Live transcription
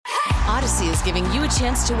Odyssey is giving you a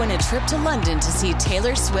chance to win a trip to London to see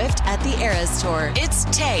Taylor Swift at the Eras Tour. It's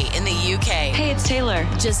Tay in the UK. Hey, it's Taylor.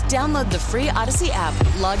 Just download the free Odyssey app,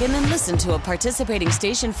 log in and listen to a participating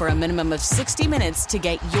station for a minimum of 60 minutes to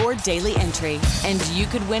get your daily entry. And you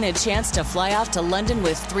could win a chance to fly off to London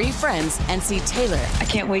with 3 friends and see Taylor. I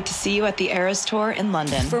can't wait to see you at the Eras Tour in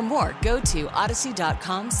London. For more, go to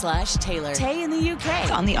odyssey.com/Taylor. Tay in the UK.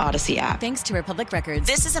 It's on the Odyssey app. Thanks to Republic Records.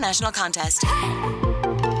 This is a national contest.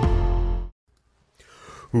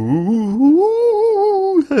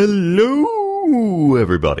 Ooh, hello,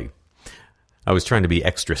 everybody. I was trying to be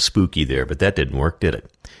extra spooky there, but that didn't work, did it?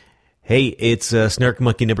 Hey, it's Snark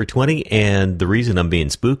Monkey number 20, and the reason I'm being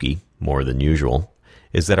spooky, more than usual,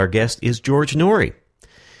 is that our guest is George Noory.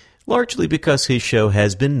 Largely because his show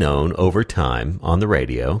has been known over time on the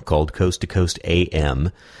radio, called Coast to Coast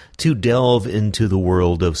AM, to delve into the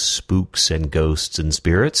world of spooks and ghosts and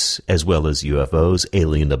spirits, as well as UFOs,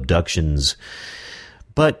 alien abductions,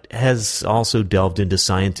 but has also delved into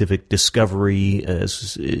scientific discovery,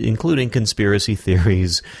 including conspiracy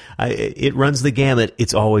theories. It runs the gamut.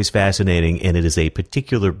 It's always fascinating, and it is a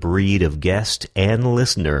particular breed of guest and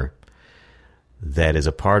listener that is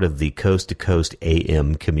a part of the Coast to Coast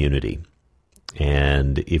AM community.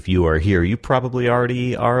 And if you are here, you probably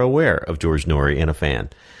already are aware of George Noory and a fan.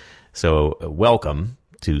 So welcome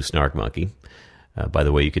to Snark Monkey. By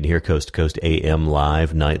the way, you can hear Coast to Coast AM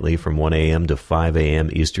live nightly from 1 a.m. to 5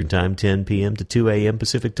 a.m. Eastern Time, 10 p.m. to 2 a.m.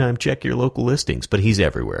 Pacific Time. Check your local listings. But he's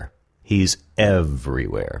everywhere. He's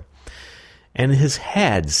everywhere. And has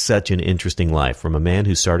had such an interesting life, from a man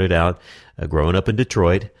who started out growing up in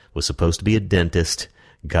Detroit, was supposed to be a dentist,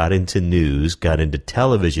 got into news, got into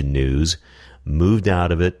television news, moved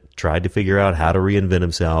out of it, tried to figure out how to reinvent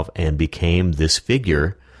himself, and became this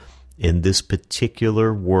figure in this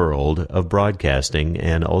particular world of broadcasting,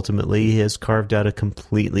 and ultimately has carved out a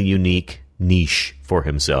completely unique niche for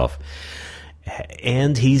himself.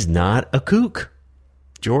 And he's not a kook.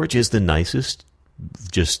 George is the nicest,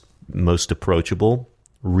 just most approachable,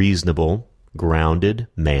 reasonable, grounded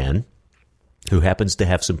man who happens to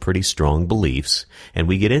have some pretty strong beliefs, and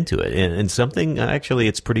we get into it. And something, actually,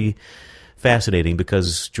 it's pretty fascinating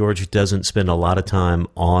because George doesn't spend a lot of time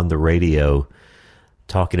on the radio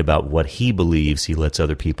talking about what he believes. He lets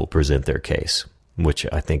other people present their case, which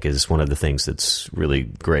I think is one of the things that's really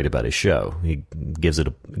great about his show. He gives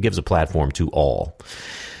a platform to all.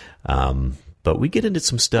 But we get into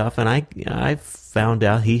some stuff, and I found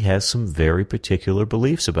out he has some very particular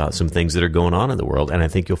beliefs about some things that are going on in the world, and I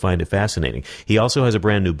think you'll find it fascinating. He also has a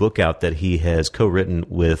brand new book out that he has co-written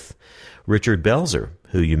with Richard Belzer,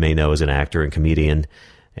 who you may know as an actor and comedian,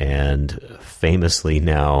 and famously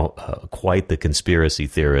now quite the conspiracy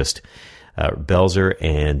theorist. Belzer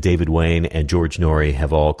and David Wayne and George Noory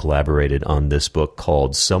have all collaborated on this book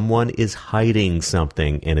called Someone is Hiding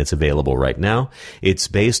Something, and it's available right now. It's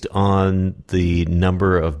based on the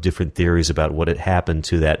number of different theories about what had happened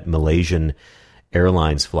to that Malaysian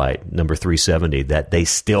Airlines flight, number 370, that they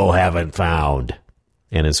still haven't found.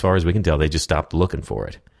 And as far as we can tell, they just stopped looking for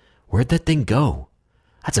it. Where'd that thing go?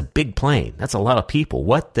 That's a big plane. That's a lot of people.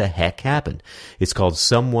 What the heck happened? It's called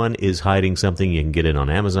Someone is Hiding Something. You can get it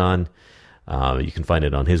on Amazon. You can find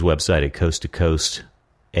it on his website at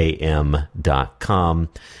coasttocoastam.com.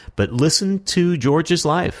 But listen to George's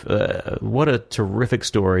life. What a terrific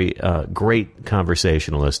story. Great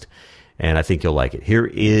conversationalist. And I think you'll like it. Here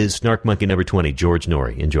is Snark Monkey number 20, George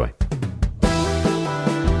Noory. Enjoy.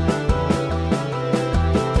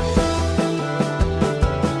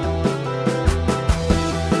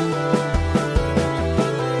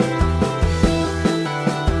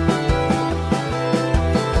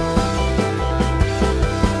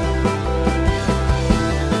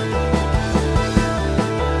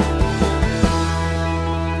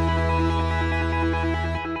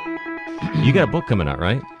 You got a book coming out,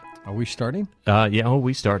 right? Are we starting? Yeah,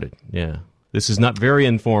 we started. Yeah. This is not very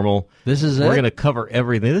informal. This is it? We're going to cover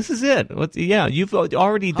everything. This is it. Yeah, you've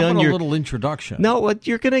already done your... a little introduction? No,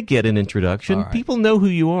 you're going to get an introduction. Right. People know who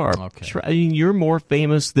you are. Okay. You're more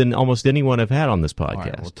famous than almost anyone I've had on this podcast. All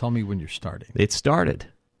right, well, tell me when you're starting. It started.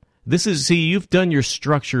 You've done your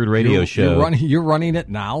structured radio show. You're running it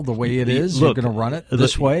now the way it is? You're going to run it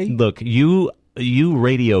this way? Look, you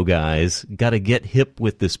radio guys got to get hip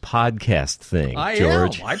with this podcast thing,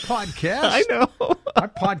 George. I podcast. I know. I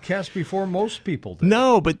podcast before most people do.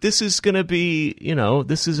 No, but this is going to be,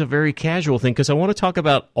 this is a very casual thing because I want to talk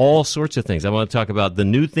about all sorts of things. I want to talk about the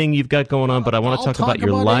new thing you've got going on, but I want to talk about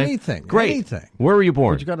your life. Anything. Great. Anything. Where were you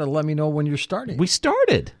born? But you got to let me know when you're starting. We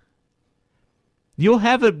started. You'll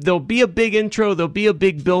have there'll be a big intro, there'll be a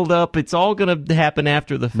big build-up. It's all going to happen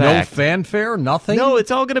after the fact. No fanfare, nothing? No,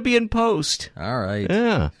 it's all going to be in post. All right.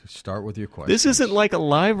 Yeah. Start with your question. This isn't like a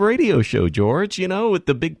live radio show, George, with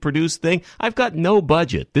the big produced thing. I've got no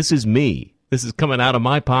budget. This is me. This is coming out of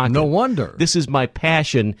my pocket. No wonder. This is my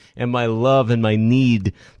passion and my love and my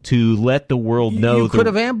need to let the world know. You could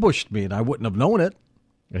have ambushed me and I wouldn't have known it.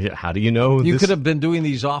 How do you know? You could have been doing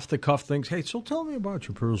these off-the-cuff things. Hey, so tell me about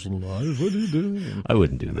your personal life. What do you do? I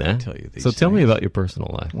wouldn't do that. I tell you these so tell things. me about your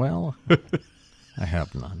personal life. Well, I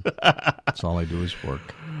have none. That's all I do is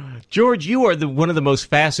work. George, you are one of the most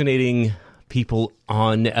fascinating people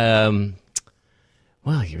on...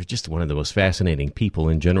 well, you're just one of the most fascinating people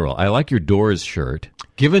in general. I like your Doors shirt.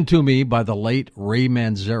 Given to me by the late Ray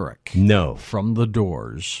Manzarek. No. From the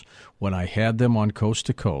Doors. When I had them on Coast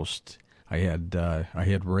to Coast... I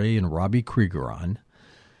had Ray and Robbie Krieger on,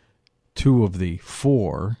 2 of the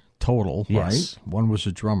 4 total, yes. Right? One was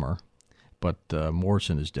a drummer, but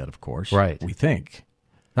Morrison is dead, of course. Right. We think.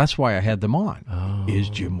 That's why I had them on. Oh. Is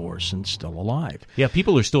Jim Morrison still alive? Yeah,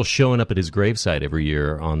 people are still showing up at his gravesite every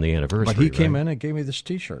year on the anniversary. But he came in and gave me this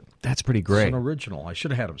T-shirt. That's pretty great. It's an original. I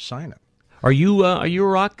should have had him sign it. Are you a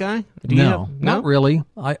rock guy? No, not really.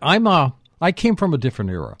 I came from a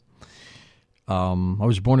different era. I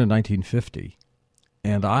was born in 1950,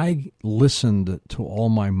 and I listened to all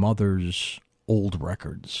my mother's old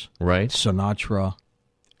records. Right. Sinatra,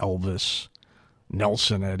 Elvis,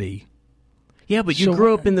 Nelson Eddy. Yeah, but you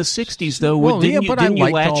grew up in the 60s, though. Well, didn't you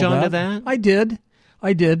latch on to that? I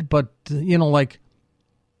did, but,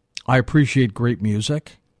 I appreciate great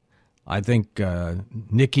music. I think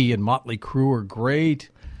Nicky and Motley Crue are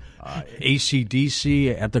great.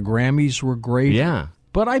 AC/DC at the Grammys were great. Yeah.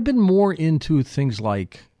 But I've been more into things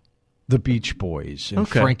like the Beach Boys and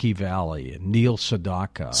Frankie Valli and Neil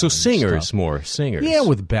Sedaka. So singers. Yeah,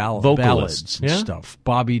 with ballads and stuff.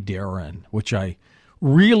 Bobby Darin, which I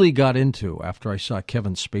really got into after I saw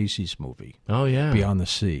Kevin Spacey's movie. Oh, yeah. Beyond the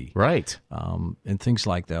Sea. Right. And things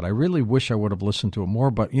like that. I really wish I would have listened to him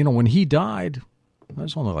more. But, when he died, I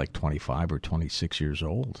was only like 25 or 26 years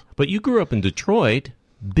old. But you grew up in Detroit.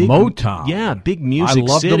 Big Motown. Yeah, big music I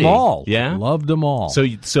loved city. them all. Yeah? Loved them all.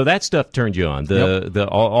 So that stuff turned you on.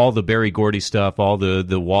 All the Berry Gordy stuff, all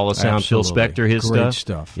the Wall of Sound, Phil Spector, his Great stuff.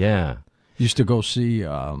 stuff. Yeah. Used to go see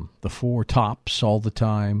the Four Tops all the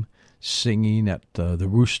time, singing at the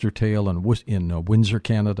Rooster Tail in Windsor,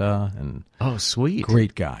 Canada. And oh, sweet.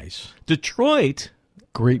 Great guys. Detroit...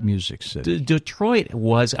 Great music city. Detroit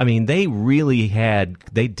was... they really had...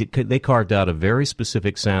 They carved out a very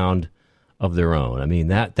specific sound of their own.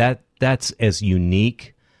 That's as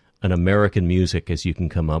unique an American music as you can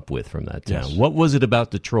come up with from that town. Yes. What was it about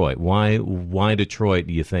Detroit? Why Detroit,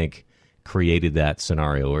 do you think, created that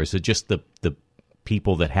scenario? Or is it just the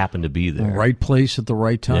people that happened to be there? Right place at the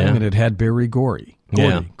right time, and it had Berry Gordy.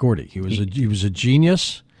 Gordy. He was a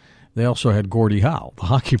genius. They also had Gordie Howe, the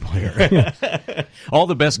hockey player. All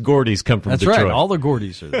the best Gordys come from Detroit. That's right. All the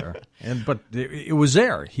Gordys are there. But it was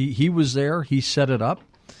there. He was there. He set it up.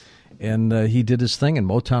 And he did his thing. And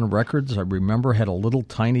Motown Records, I remember,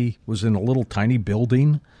 was in a little tiny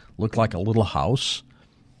building, looked like a little house,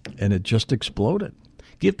 and it just exploded.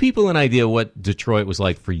 Give people an idea what Detroit was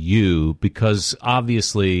like for you, because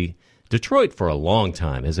obviously Detroit for a long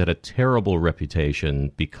time has had a terrible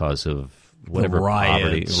reputation because of whatever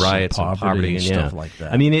riots and poverty and stuff like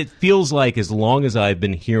that. It feels like as long as I've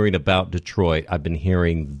been hearing about Detroit, I've been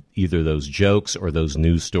hearing either those jokes or those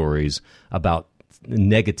news stories about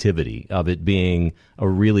negativity of it being a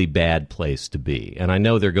really bad place to be. And I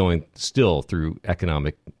know they're going still through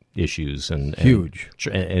economic issues and huge,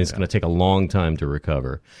 and it's going to take a long time to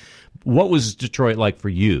recover. What was Detroit like for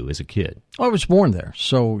you as a kid? I was born there,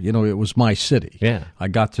 so it was my city. Yeah, I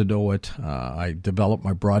got to know it. I developed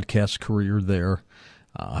my broadcast career there.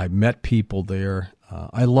 I met people there.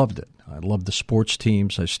 I loved it. I loved the sports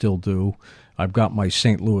teams. I still do. I've got my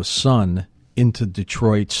St. Louis son into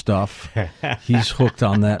Detroit stuff. He's hooked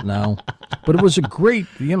on that now. But it was a great,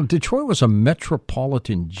 Detroit was a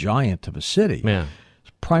metropolitan giant of a city. Yeah.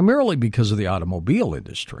 Primarily because of the automobile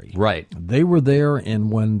industry. Right. They were there,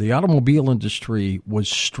 and when the automobile industry was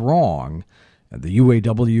strong, the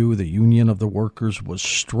UAW, the Union of the Workers, was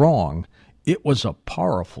strong, it was a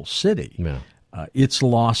powerful city. Yeah. It's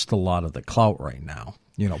lost a lot of the clout right now.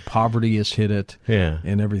 Poverty has hit it,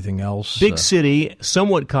 and everything else. Big city,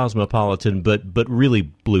 somewhat cosmopolitan, but really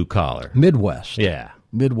blue collar. Midwest. Yeah.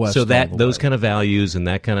 Midwest. So those kind of values and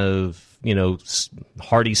that kind of,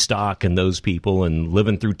 hardy stock and those people and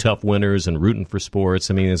living through tough winters and rooting for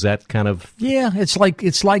sports. Is that kind of... Yeah, it's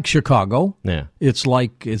like Chicago. Yeah. It's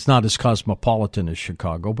not as cosmopolitan as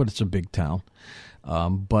Chicago, but it's a big town.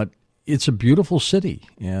 But it's a beautiful city,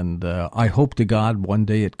 and I hope to God one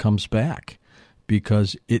day it comes back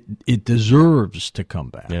because it deserves to come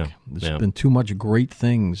back. There's been too much great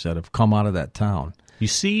things that have come out of that town. You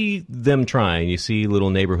see them trying. You see little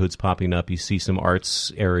neighborhoods popping up. You see some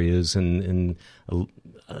arts areas, and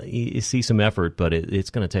you see some effort, but it's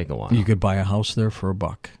going to take a while. You could buy a house there for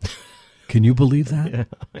 $1. Can you believe that? Yeah,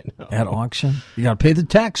 I know. At auction? You got to pay the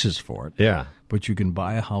taxes for it. Yeah. But you can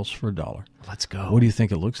buy a house for $1. Let's go. What do you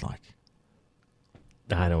think it looks like?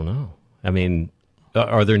 I don't know. I mean,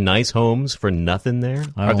 are there nice homes for nothing there?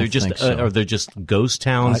 I don't think so. Are there just ghost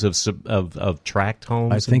towns of tract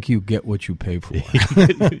homes? I think you get what you pay for.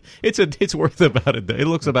 It's worth about it. It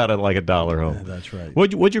looks about like $1 home. Yeah, that's right.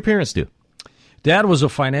 What'd your parents do? Dad was a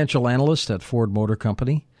financial analyst at Ford Motor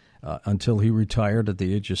Company until he retired at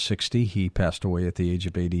the age of 60. He passed away at the age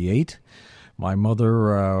of 88. My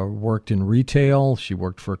mother worked in retail. She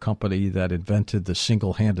worked for a company that invented the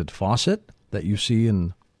single-handed faucet that you see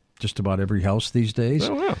in just about every house these days.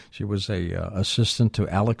 Oh, wow. She was a assistant to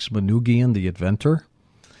Alex Manoogian, the inventor.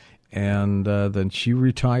 And then she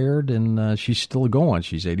retired, and she's still going.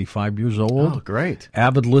 She's 85 years old. Oh, great.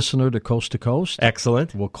 Avid listener to Coast.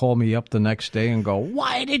 Excellent. Will call me up the next day and go,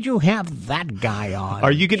 why did you have that guy on?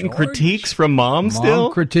 Are you getting George? critiques from Mom still?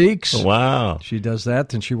 Mom critiques. Wow. She does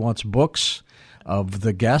that, and she wants books of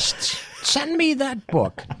the guests. Send me that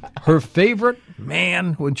book. Her favorite,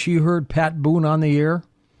 man, when she heard Pat Boone on the air,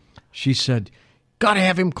 she said, got to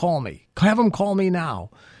have him call me. Have him call me now.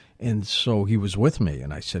 And so he was with me,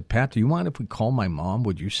 and I said, Pat, do you mind if we call my mom?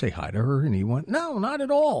 Would you say hi to her? And he went, no, not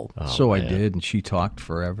at all. Oh, so man. I did, and she talked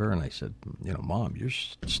forever, and I said, Mom, you're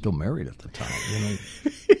still married at the time.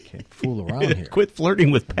 You can't fool around here. Quit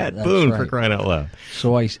flirting with Pat That's Boone, right. for crying out loud.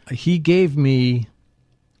 So he gave me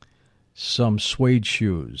some suede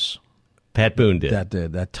shoes. Pat Boone did.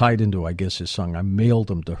 That tied into, I guess, his song. I mailed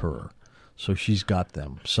them to her, so she's got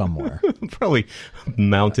them somewhere. Probably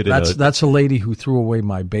mounted in That's a lady who threw away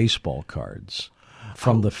my baseball cards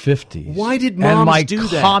from the 50s. Why did and moms my do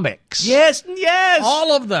that? comics? Yes.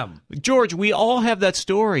 All of them. George, we all have that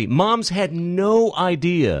story. Moms had no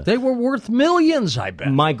idea. They were worth millions, I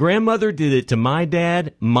bet. My grandmother did it to my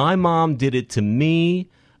dad. My mom did it to me.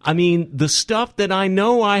 I mean, the stuff that I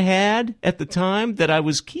know I had at the time that I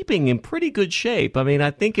was keeping in pretty good shape. I mean, I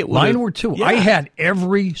think it was. Mine were too. Yeah. I had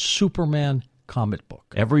every Superman comic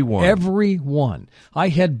book. Every one. Every one. I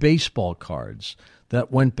had baseball cards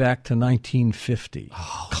that went back to 1950.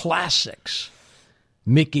 Classics.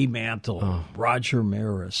 Mickey Mantle, Roger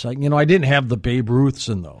Maris. I didn't have the Babe Ruths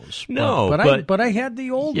in those. No, but I had the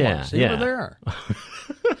old ones. They were there.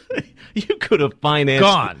 You could have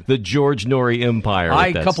financed the George Norrie empire.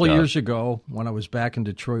 A couple of years ago, when I was back in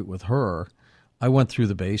Detroit with her, I went through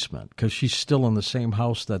the basement because she's still in the same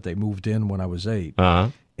house that they moved in when I was 8. Uh-huh.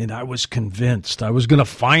 And I was convinced I was going to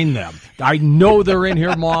find them. I know they're in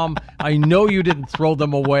here, Mom. I know you didn't throw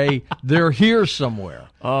them away. They're here somewhere.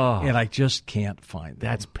 Oh. And I just can't find them.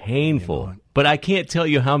 That's painful. But I can't tell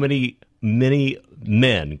you how many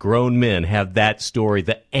men, grown men, have that story,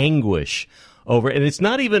 the anguish over. And it's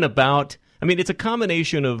not even about, it's a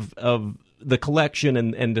combination of the collection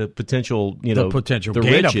and the potential, the potential the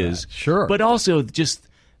gain riches. Of that. Sure. But also just,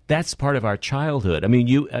 that's part of our childhood. I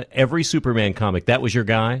mean, every Superman comic, that was your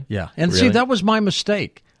guy? Yeah. And really? See, that was my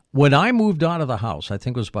mistake. When I moved out of the house, I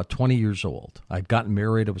think I was about 20 years old. I'd gotten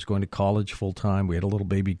married. I was going to college full time. We had a little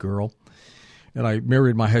baby girl. And I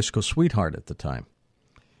married my high school sweetheart at the time.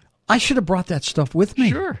 I should have brought that stuff with me.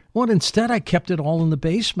 Sure. Well, instead, I kept it all in the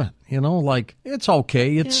basement. It's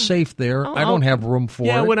okay. It's safe there. I don't have room for it.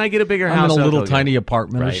 Yeah, when I get a bigger I'm house, in a I'll little go tiny get it.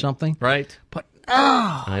 apartment or Right. something. Right. But,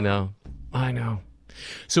 I know.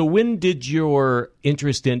 So when did your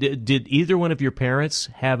interest in, did either one of your parents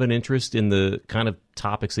have an interest in the kind of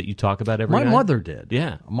topics that you talk about every my night? mother did.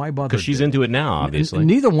 Yeah. My mother Because she's did. into it now, obviously.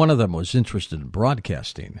 Neither one of them was interested in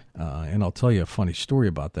broadcasting, and I'll tell you a funny story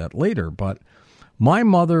about that later. But my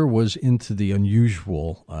mother was into the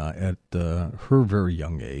unusual at her very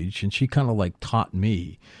young age, and she kind of taught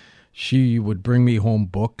me. She would bring me home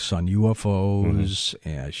books on UFOs,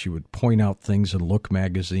 and she would point out things in Look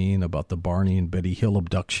magazine about the Barney and Betty Hill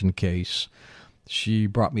abduction case. She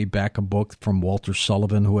brought me back a book from Walter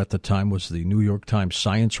Sullivan, who at the time was the New York Times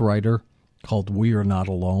science writer, called We Are Not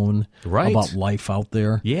Alone, Right. about life out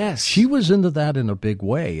there. Yes. She was into that in a big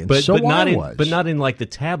way, and but so not I in, was. But not in like the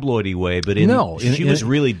tabloidy way, but she was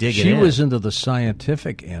really digging She in. was into the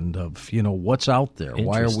scientific end of, what's out there,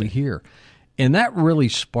 why are we Interesting. here? And that really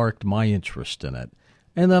sparked my interest in it.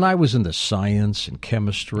 And then I was into science and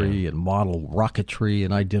chemistry and model rocketry,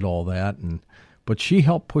 and I did all that. And But she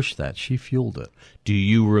helped push that. She fueled it. Do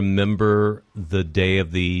you remember the day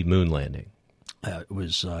of the moon landing? It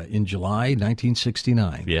was in July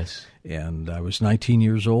 1969. Yes. And I was 19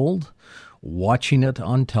 years old, watching it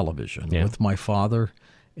on television with my father,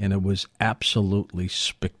 and it was absolutely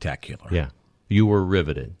spectacular. Yeah. You were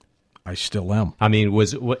riveted. I still am. I mean,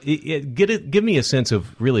 give me a sense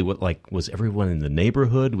of really what, like, was everyone in the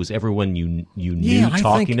neighborhood? Was everyone you knew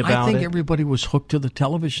talking about it? I think everybody was hooked to the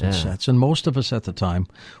television sets, and most of us at the time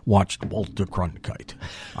watched Walter Cronkite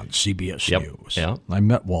on CBS News. Yep. I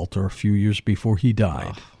met Walter a few years before he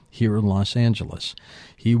died here in Los Angeles.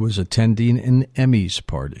 He was attending an Emmys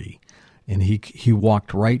party, and he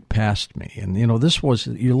walked right past me. And, you know,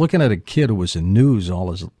 you're looking at a kid who was in news all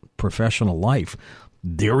his professional life.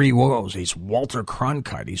 There he was. He's Walter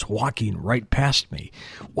Cronkite. He's walking right past me.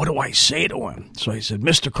 What do I say to him? So I said,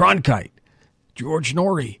 Mr. Cronkite, George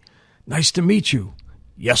Norrie, nice to meet you.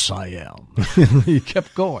 Yes, I am. He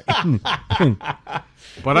kept going.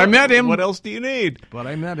 But I met him. What else do you need? But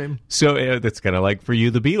I met him. So that's kind of like for you,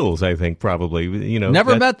 the Beatles, I think, probably. You know,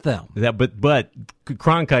 Never met them. But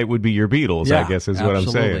Cronkite would be your Beatles, I guess, is what I'm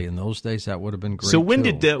saying. Absolutely. In those days, that would have been great. So when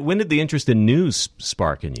did the interest in news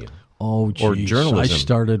spark in you? Oh, geez. Or journalism? I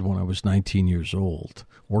started when I was 19 years old,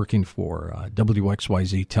 working for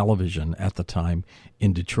WXYZ Television at the time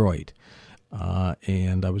in Detroit.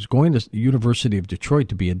 And I was going to the University of Detroit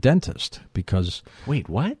to be a dentist because Wait,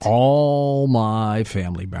 what? all my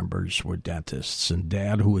family members were dentists. And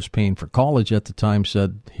Dad, who was paying for college at the time,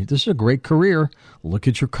 said, hey, this is a great career. Look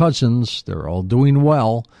at your cousins. They're all doing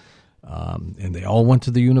well. And they all went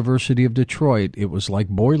to the University of Detroit. It was like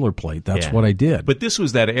boilerplate. That's what I did. But this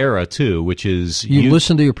was that era, too, which is... You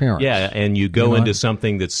listen to your parents. Yeah, and you go into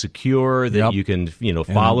something that's secure, that you can,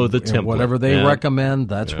 follow the template. And whatever they recommend,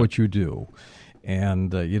 that's what you do.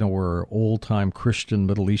 And, we're old-time Christian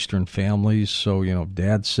Middle Eastern families, so,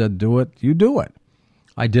 Dad said do it, you do it.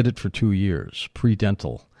 I did it for 2 years,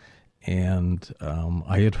 pre-dental. And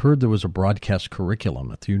I had heard there was a broadcast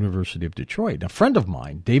curriculum at the University of Detroit. A friend of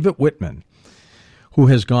mine, David Whitman, who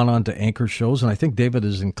has gone on to anchor shows, and I think David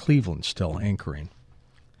is in Cleveland still anchoring.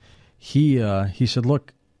 He said,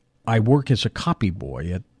 look, I work as a copy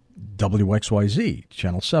boy at WXYZ,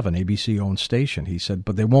 Channel 7, ABC-owned station. He said,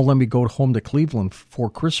 but they won't let me go home to Cleveland for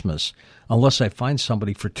Christmas unless I find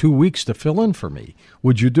somebody for 2 weeks to fill in for me.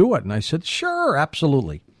 Would you do it? And I said, sure,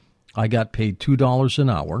 absolutely. I got paid $2 an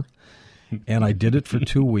hour. And I did it for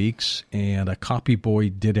 2 weeks, and a copy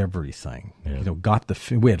boy did everything. Yeah.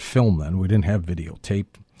 We had film then. We didn't have videotape.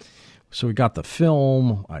 So we got the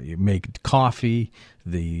film, you make coffee,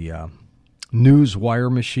 the news wire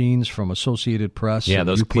machines from Associated Press. Yeah,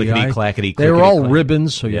 those UPI. clickety-clackety. They were all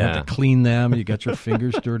ribbons, so you had to clean them. You got your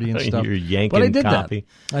fingers dirty and stuff. You're yanking but I did copy.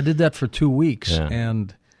 That. I did that for 2 weeks,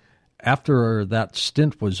 and after that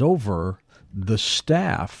stint was over, the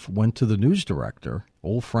staff went to the news director,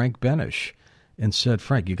 old Frank Benish, and said,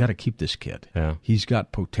 Frank, you got to keep this kid. Yeah. He's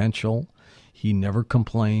got potential. He never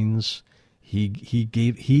complains.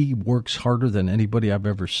 He works harder than anybody I've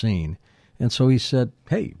ever seen. And so he said,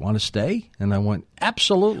 hey, want to stay? And I went,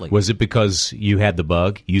 absolutely. Was it because you had the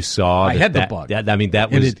bug? You saw I had the bug.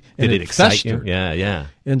 Did it excite you? Yeah.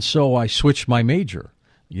 And so I switched my major.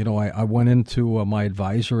 I went into my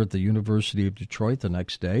advisor at the University of Detroit the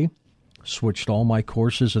next day, switched all my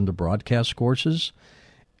courses into broadcast courses,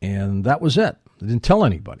 and that was it. I didn't tell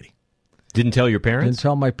anybody. Didn't tell your parents? Didn't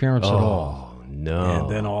tell my parents at all. Oh, no.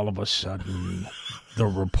 And then all of a sudden, the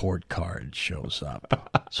report card shows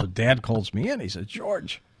up. So Dad calls me in. He says,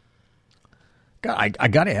 George, I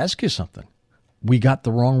got to ask you something. We got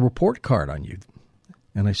the wrong report card on you.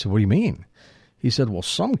 And I said, what do you mean? He said, well,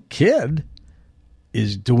 some kid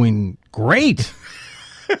is doing great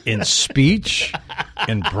in speech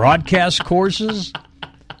and broadcast courses,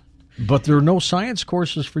 but there are no science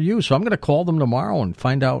courses for you. So I'm going to call them tomorrow and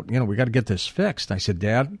find out, we got to get this fixed. I said,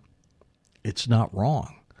 Dad, it's not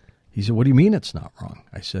wrong. He said, what do you mean it's not wrong?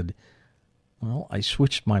 I said, well, I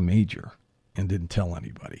switched my major and didn't tell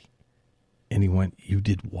anybody. And he went, you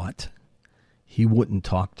did what? He wouldn't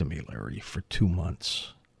talk to me, Larry, for 2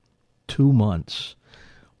 months. 2 months.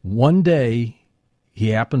 One day, he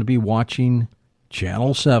happened to be watching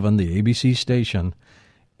Channel 7, the ABC station,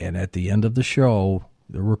 and at the end of the show,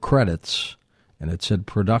 there were credits, and it said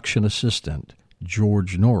production assistant,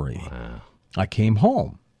 George Norrie. Wow. I came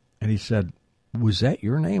home, and he said, was that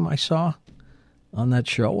your name I saw on that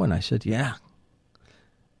show? And I said, yeah.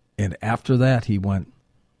 And after that, he went,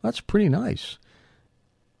 that's pretty nice.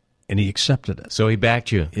 And he accepted it. So he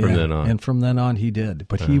backed you from then on. And from then on, he did.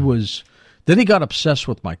 But then he got obsessed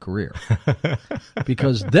with my career.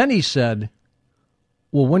 Because then he said,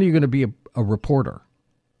 well, when are you going to be a reporter?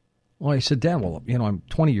 Well, I said, Dad, well, I'm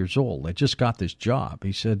 20 years old. I just got this job.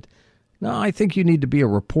 He said, no, I think you need to be a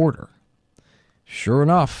reporter. Sure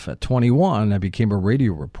enough, at 21, I became a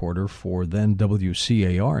radio reporter for then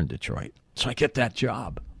WCAR in Detroit. So I get that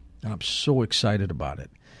job, and I'm so excited about it.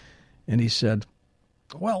 And he said,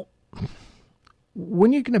 well,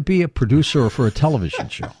 when are you going to be a producer for a television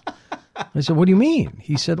show? I said, what do you mean?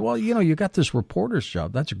 He said, well, you got this reporter's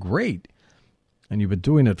job. That's great. And you've been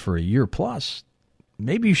doing it for a year plus.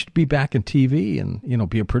 Maybe you should be back in TV and,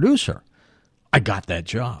 be a producer. I got that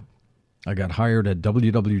job. I got hired at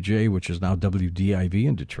WWJ, which is now WDIV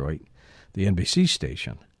in Detroit, the NBC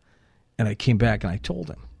station. And I came back and I told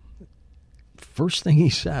him. First thing he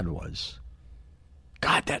said was,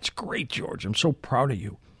 God, that's great, George. I'm so proud of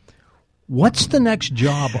you. What's the next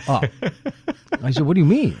job up? I said, what do you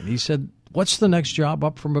mean? He said, what's the next job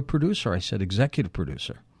up from a producer? I said, executive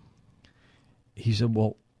producer. He said,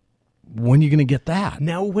 well, when are you going to get that?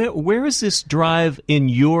 Now, where is this drive in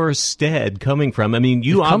your stead coming from? I mean,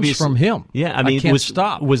 it comes from him. Yeah, I can't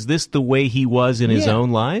stop. Was this the way he was in his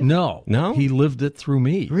own life? No. He lived it through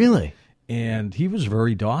me. Really? And he was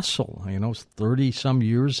very docile. 30-some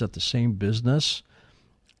years at the same business.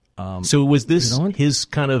 So was this his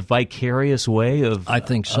kind of vicarious way of, I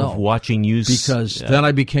think so, of watching you? Because then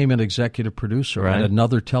I became an executive producer at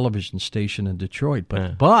another television station in Detroit.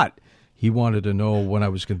 But he wanted to know when I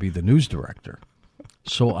was going to be the news director.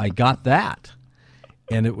 So I got that.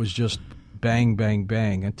 And it was just bang, bang,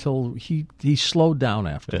 bang until he slowed down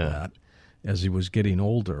after that as he was getting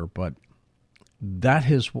older. But that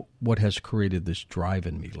is what has created this drive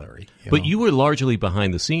in me, Larry. But you were largely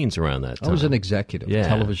behind the scenes around that time. I was an executive,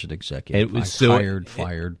 television executive.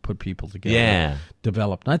 Fired, put people together,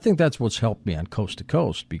 developed. And I think that's what's helped me on Coast to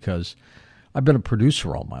Coast because I've been a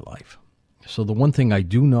producer all my life. So the one thing I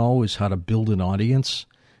do know is how to build an audience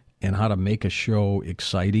and how to make a show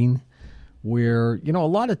exciting where, a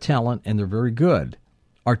lot of talent, and they're very good,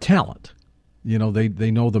 are talent. They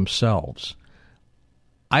know themselves.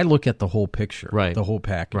 I look at the whole picture, the whole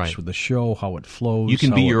package, with the show, how it flows. You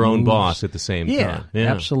can be your own boss at the same time. Yeah,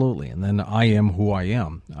 absolutely. And then I am who I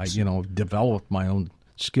am. I, developed my own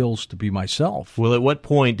skills to be myself. Well, at what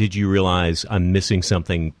point did you realize I'm missing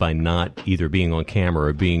something by not either being on camera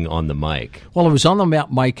or being on the mic? Well, I was on the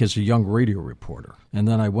mic as a young radio reporter, and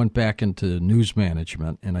then I went back into news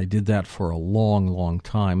management, and I did that for a long, long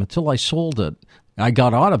time until I sold it. I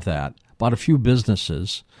got out of that, bought a few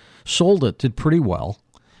businesses, sold it, did pretty well,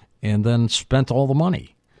 and then spent all the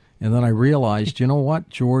money. And then I realized, you know what,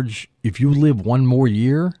 George, if you live one more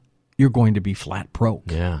year, you're going to be flat broke.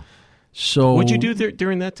 Yeah. So what'd you do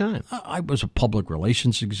during that time? I was a public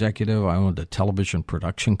relations executive. I owned a television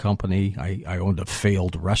production company. I owned a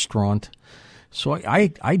failed restaurant. So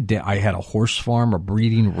I had a horse farm, a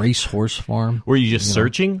breeding race horse farm. Were you just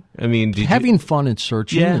searching? I mean, having fun and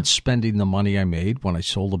searching and spending the money I made when I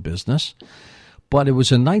sold a business. But it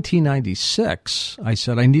was in 1996, I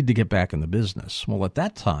said, I need to get back in the business. Well, at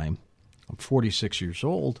that time, I'm 46 years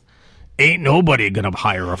old. Ain't nobody going to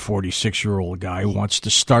hire a 46-year-old guy who wants to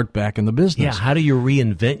start back in the business. Yeah, how do you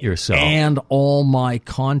reinvent yourself? And all my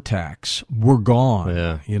contacts were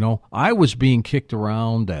gone. Yeah. I was being kicked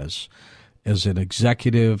around as an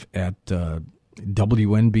executive at KNBC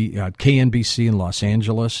in Los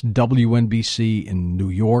Angeles, WNBC in New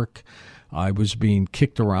York. I was being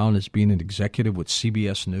kicked around as being an executive with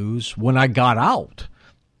CBS News. When I got out,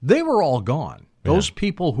 they were all gone. Those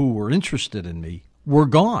people who were interested in me were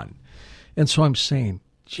gone. And so I'm saying,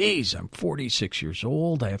 geez, I'm 46 years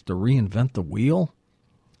old. I have to reinvent the wheel.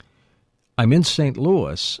 I'm in St.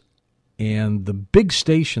 Louis, and the big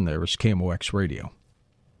station there is KMOX Radio.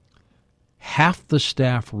 Half the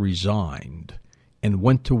staff resigned and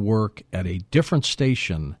went to work at a different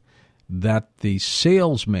station that the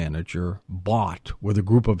sales manager bought with a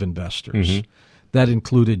group of investors. Mm-hmm. That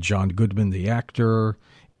included John Goodman, the actor,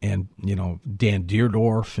 and Dan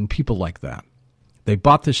Deerdorf and people like that. They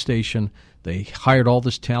bought this station. They hired all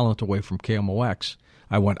this talent away from KMOX.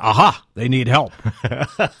 I went, aha, they need help.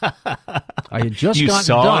 I had just you gotten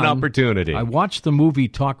saw done. An opportunity. I watched the movie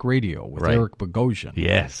Talk Radio with Eric Bogosian.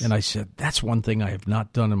 Yes. And I said, that's one thing I have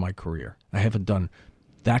not done in my career. I haven't done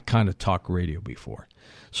that kind of talk radio before.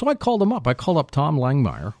 So I called him up. I called up Tom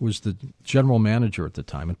Langmeyer, who was the general manager at the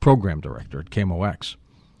time and program director at KMOX.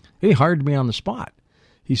 He hired me on the spot.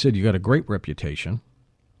 He said, you got a great reputation.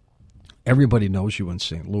 Everybody knows you in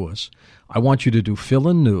St. Louis. I want you to do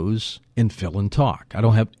fill-in news and fill-in talk. I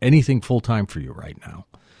don't have anything full-time for you right now,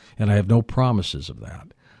 and I have no promises of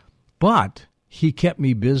that. But he kept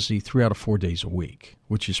me busy 3 out of 4 days a week,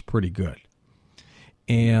 which is pretty good.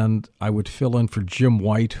 and I would fill in for Jim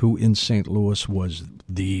White, who in St. Louis was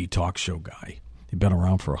the talk show guy. He'd been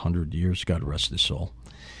around for 100 years, God rest his soul.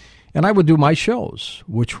 And I would do my shows,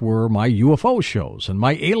 which were my UFO shows and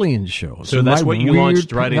my alien shows. So that's what you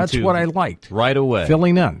launched right into. That's what I liked. Right away.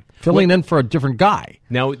 Filling in for a different guy.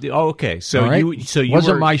 Now, okay. So right? you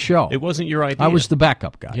wasn't my show. It wasn't your idea. I was the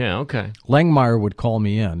backup guy. Yeah, okay. Langmeyer would call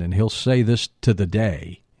me in, and he'll say this to the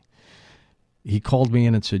day. He called me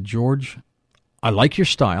in and said, George, I like your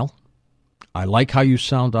style. I like how you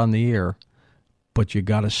sound on the air, but you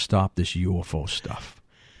got to stop this UFO stuff.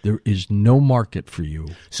 There is no market for you.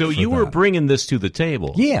 So you were bringing this to the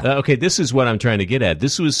table. Yeah. Okay, this is what I'm trying to get at.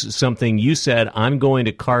 This was something you said, I'm going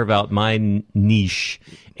to carve out my niche,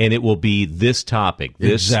 and it will be this topic,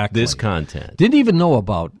 this content. Didn't even know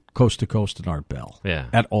about Coast to Coast and Art Bell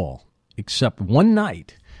at all, except one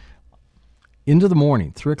night into the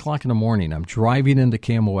morning, 3 o'clock in the morning, I'm driving into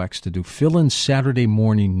KMOX to do fill-in Saturday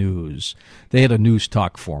morning news. They had a news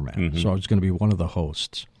talk format, so I was going to be one of the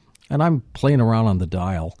hosts. And I'm playing around on the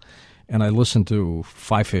dial, and I listen to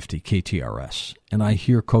 550 KTRS, and I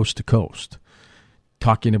hear Coast to Coast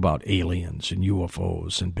talking about aliens and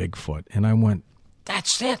UFOs and Bigfoot. And I went,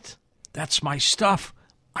 that's it. That's my stuff.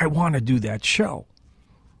 I want to do that show.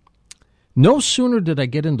 No sooner did I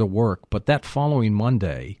get into work, but that following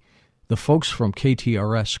Monday, the folks from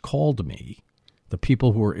KTRS called me, the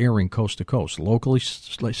people who were airing Coast to Coast, locally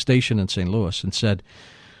stationed in St. Louis, and said,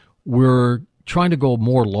 we're trying to go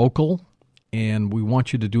more local, and we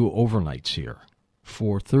want you to do overnights here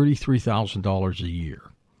for $33,000 a year.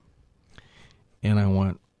 And I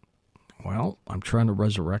went, well, I'm trying to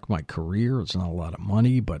resurrect my career. It's not a lot of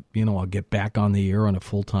money, but, I'll get back on the air on a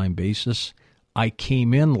full-time basis. I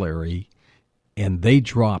came in, Larry, and they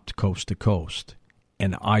dropped Coast to Coast,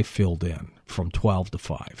 and I filled in from 12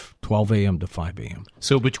 a.m. to 5 a.m.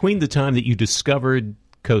 So between the time that you discovered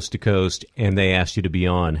Coast to Coast and they asked you to be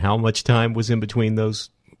on, how much time was in between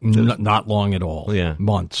those? Not long at all. Yeah.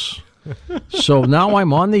 Months. So now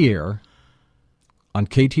I'm on the air on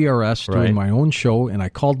KTRS doing my own show, and I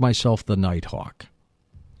called myself the Nighthawk.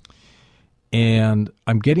 And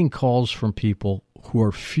I'm getting calls from people who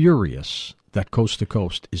are furious that Coast to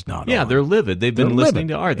Coast is not on. Yeah, they're livid. They've been listening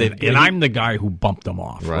to Art. And I'm the guy who bumped them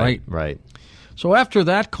off, right? Right. So after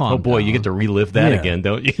that calm Oh, boy, you get to relive that again,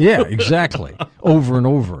 don't you? Yeah, exactly. Over and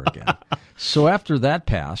over again. So after that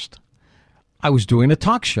passed, I was doing a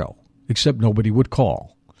talk show, except nobody would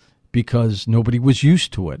call because nobody was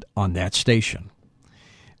used to it on that station.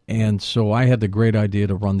 And so I had the great idea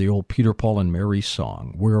to run the old Peter, Paul, and Mary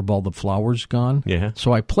song, Where Have All the Flowers Gone? Yeah.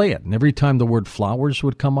 So I play it, and every time the word flowers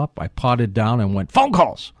would come up, I potted down and went, phone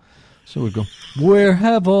calls. So we'd go, where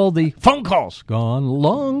have all the phone calls gone?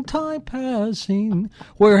 Long time passing.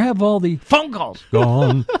 Where have all the phone calls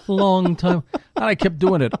gone? Long time. And I kept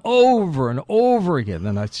doing it over and over again.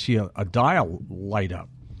 Then I'd see a dial light up,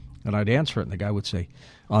 and I'd answer it, and the guy would say,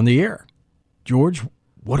 on the air, George,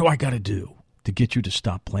 what do I got to do to get you to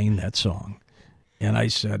stop playing that song? And I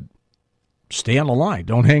said, stay on the line.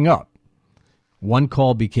 Don't hang up. One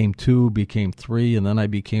call became 2, became 3, and then I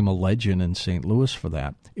became a legend in St. Louis for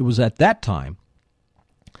that. It was at that time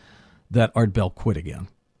that Art Bell quit again.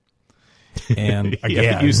 And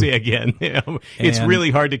again. You say again. It's really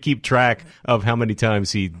hard to keep track of how many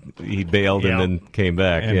times he bailed and then came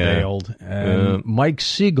back. And bailed. And Mike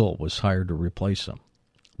Siegel was hired to replace him.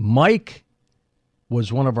 Mike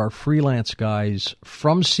was one of our freelance guys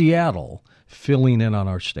from Seattle filling in on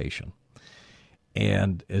our station.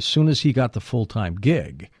 And as soon as he got the full-time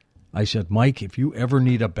gig, I said, Mike, if you ever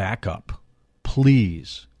need a backup,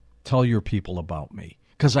 please tell your people about me,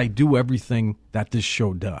 because I do everything that this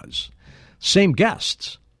show does. Same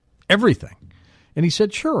guests, everything. And he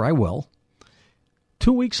said, sure, I will.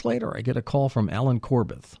 2 weeks later, I get a call from Alan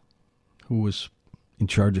Corbett, who was in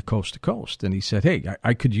charge of Coast to Coast, and he said, hey,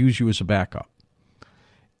 I could use you as a backup.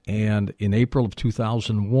 And in April of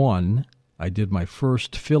 2001, I did my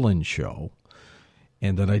first fill-in show,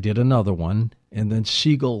 and then I did another one, and then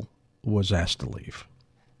Siegel was asked to leave.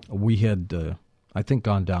 We had, I think,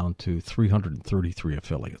 gone down to 333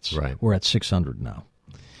 affiliates. Right. We're at 600 now.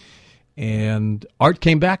 And Art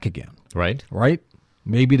came back again. Right.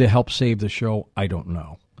 Maybe to help save the show, I don't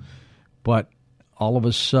know. But all of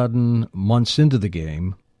a sudden, months into the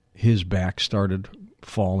game, his back started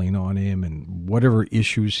falling on him, and whatever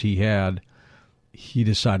issues he had, he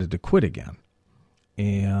decided to quit again.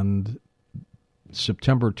 And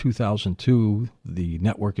September 2002, the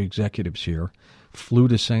network executives here flew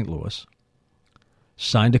to St. Louis,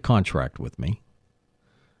 signed a contract with me.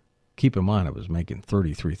 Keep in mind, I was making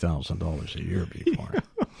 $33,000 a year before.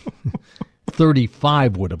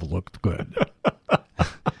 35 would have looked good.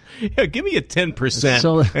 Yeah, give me a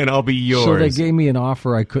 10% and I'll be yours. So they gave me an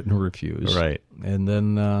offer I couldn't refuse. Right. And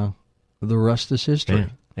then the rest is history. Yeah.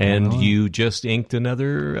 And you just inked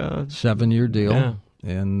another 7-year deal. Yeah.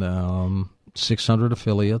 And 600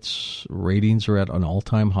 affiliates. Ratings are at an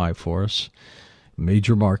all-time high for us.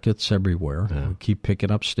 Major markets everywhere. Yeah. We keep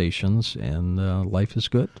picking up stations, and life is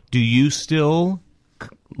good. Do you still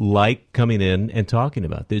like coming in and talking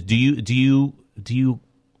about this? Do you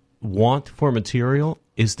want for material?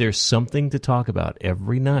 Is there something to talk about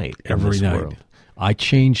every night in this world? I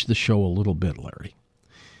changed the show a little bit, Larry.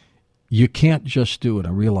 You can't just do it. I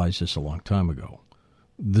realized this a long time ago.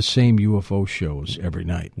 The same UFO shows every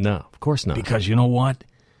night. No, of course not. Because you know what?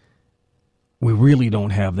 We really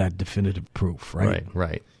don't have that definitive proof, right?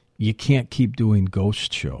 Right. You can't keep doing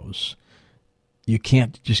ghost shows. You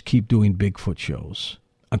can't just keep doing Bigfoot shows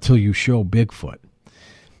until you show Bigfoot.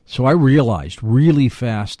 So I realized really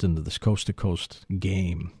fast into this coast-to-coast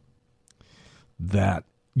game that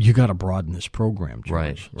you got to broaden this program,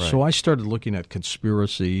 George. Right. So I started looking at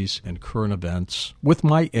conspiracies and current events with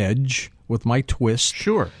my edge, with my twist.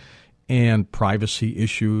 Sure. And privacy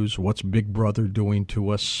issues, what's Big Brother doing to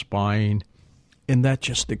us, spying. And that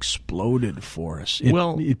just exploded for us.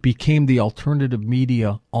 It became the alternative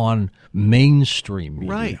media on mainstream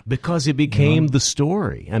media. Right, because it became the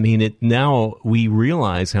story. I mean, now we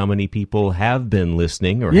realize how many people have been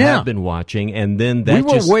listening or have been watching, and then that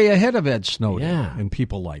we were way ahead of Ed Snowden and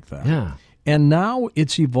people like that. Yeah. And now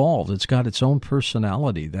it's evolved. It's got its own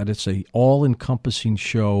personality, that it's a all-encompassing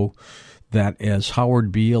show that, as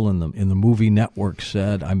Howard Beale in the movie Network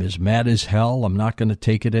said, I'm as mad as hell. I'm not going to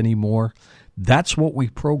take it anymore. That's what we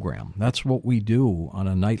program. That's what we do on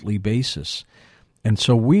a nightly basis. And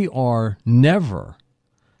so we are never,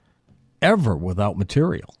 ever without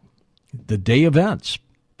material. The day events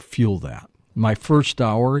fuel that. My first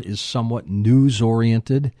hour is somewhat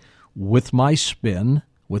news-oriented with my spin,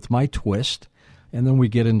 with my twist, and then we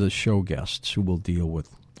get into show guests who will deal with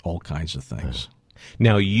all kinds of things.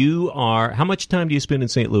 Now, how much time do you spend in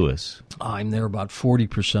St. Louis? I'm there about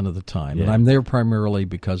 40% of the time. Yeah. And I'm there primarily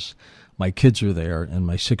because my kids are there and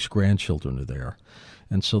my 6 grandchildren are there.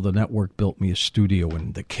 And so the network built me a studio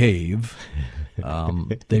in the cave.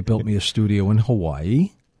 They built me a studio in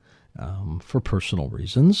Hawaii for personal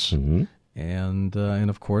reasons. Mm-hmm. And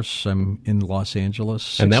of course, I'm in Los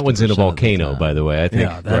Angeles. And that one's in a volcano, by the way, I think.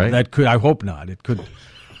 Yeah, that could. I hope not. It could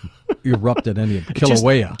erupt at any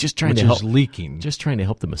Kilauea, just trying which to help, is leaking. Just trying to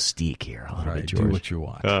help the mystique here a little bit, George. Do what you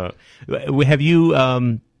want. Have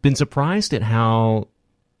you been surprised at how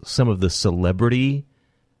some of the celebrity,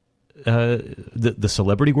 the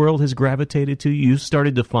celebrity world has gravitated to you? You've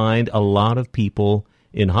started to find a lot of people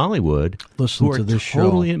in Hollywood listen to this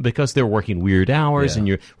show because they're working weird hours, and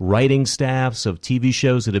you're writing staffs of TV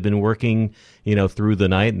shows that have been working, through the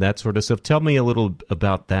night and that sort of stuff. Tell me a little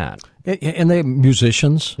about that. And they have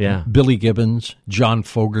musicians, Billy Gibbons, John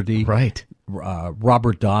Fogerty, right,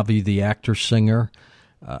 Robert Davi, the actor singer.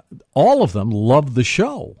 All of them love the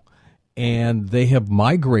show, and they have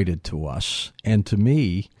migrated to us and to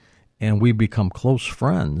me, and we become close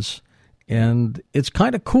friends, and it's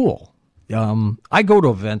kind of cool. I go to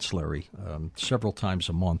events, Larry, several times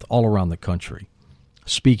a month all around the country,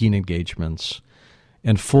 speaking engagements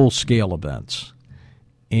and full-scale events.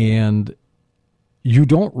 And you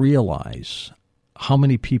don't realize how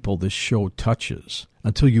many people this show touches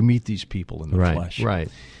until you meet these people in the flesh. Right.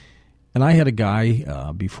 And I had a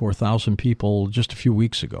guy before 1,000 people just a few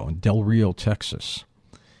weeks ago in Del Rio, Texas,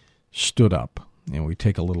 stood up, and we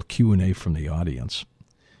take a little Q&A from the audience.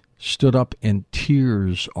 Stood up and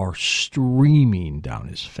tears are streaming down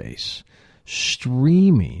his face,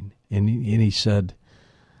 streaming. And he said,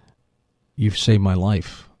 "You've saved my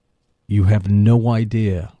life. You have no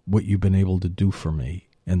idea what you've been able to do for me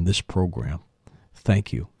in this program.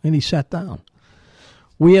 Thank you." And he sat down.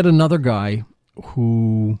 We had another guy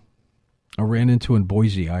who I ran into in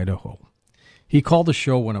Boise, Idaho. He called the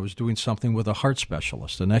show when I was doing something with a heart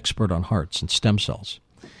specialist, an expert on hearts and stem cells.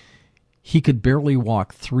 He could barely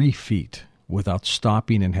walk 3 feet without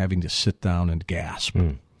stopping and having to sit down and gasp.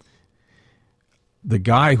 The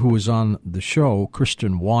guy who was on the show,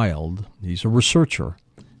 Christian Wild, he's a researcher,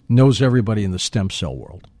 knows everybody in the stem cell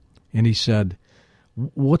world. And he said,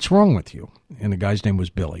 "What's wrong with you?" And the guy's name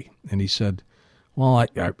was Billy. And he said, "Well,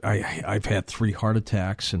 I've had 3 heart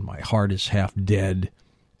attacks and my heart is half dead."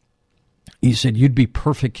 He said, "You'd be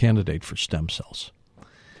perfect candidate for stem cells."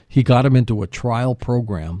 He got him into a trial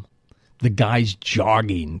program. The guy's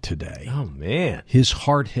jogging today. Oh, man. His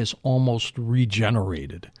heart has almost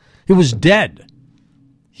regenerated. It was dead.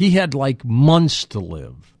 He had like months to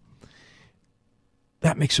live.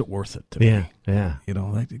 that makes it worth it to me. Yeah. You know,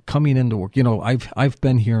 like coming into work. You know, I've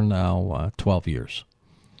been here now 12 years.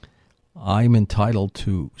 I'm entitled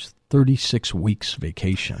to 36 weeks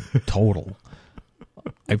vacation total.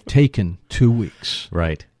 I've taken 2 weeks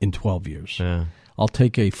Right. in 12 years. Yeah. I'll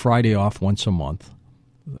take a Friday off once a month.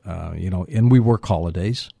 You know, and we work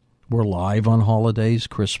holidays. We're live on holidays,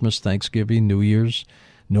 Christmas, Thanksgiving, New Year's.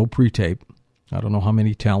 No pre-tape. I don't know how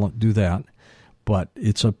many talent do that, but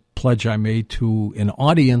it's a pledge I made to an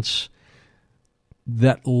audience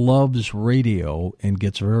that loves radio and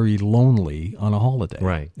gets very lonely on a holiday.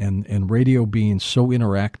 Right. And radio being so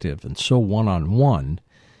interactive and so one-on-one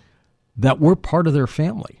that we're part of their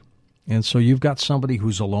family. And so you've got somebody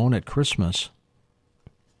who's alone at Christmas.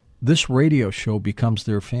 This radio show becomes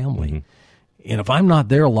their family. Mm-hmm. And if I'm not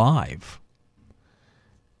there live,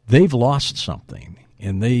 they've lost something.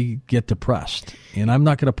 And they get depressed, and I'm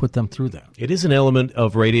not going to put them through that. It is an element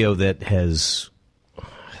of radio that has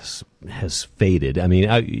faded. I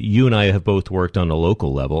mean, you and I have both worked on a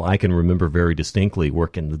local level. I can remember very distinctly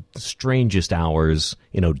working the strangest hours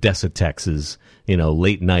in Odessa, Texas,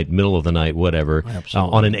 late night, middle of the night, whatever,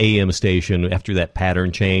 on an AM station. After that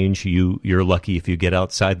pattern change, you're lucky if you get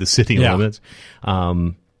outside the city limits.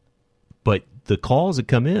 But the calls that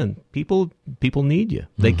come in, people need you.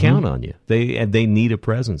 They count on you. They need a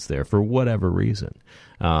presence there for whatever reason.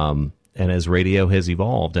 And as radio has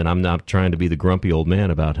evolved, and I'm not trying to be the grumpy old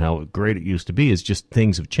man about how great it used to be, it's just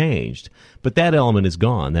things have changed. But that element is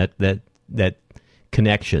gone. That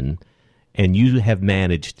connection, and you have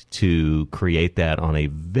managed to create that on a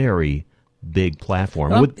very big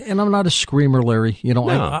platform. And I'm not a screamer, Larry. No.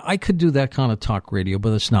 I could do that kind of talk radio,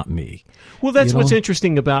 but it's not me. Well, that's what's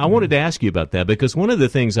interesting about. I wanted to ask you about that because one of the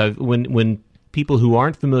things when people who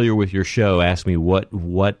aren't familiar with your show ask me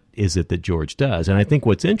what is it that George does, and I think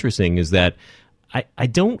what's interesting is that I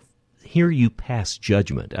don't hear you pass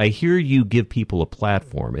judgment. I hear you give people a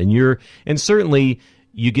platform, and certainly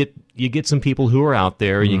you get some people who are out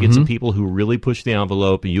there, and you get some people who really push the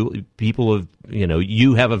envelope, and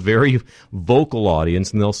you have a very vocal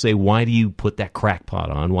audience, and they'll say, "Why do you put that crackpot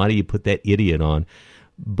on? Why do you put that idiot on?"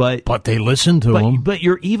 But they listen to them. But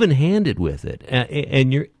you're even-handed with it,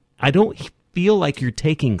 and I don't feel like you're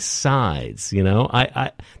taking sides.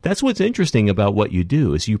 That's what's interesting about what you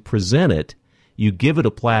do is you present it. You give it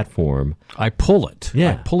a platform. I pull it.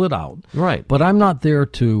 Yeah. I pull it out. Right. But I'm not there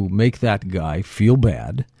to make that guy feel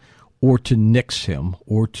bad or to nix him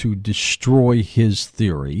or to destroy his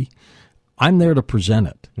theory. I'm there to present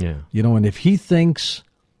it. Yeah. And if he thinks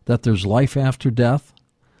that there's life after death,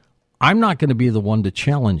 I'm not going to be the one to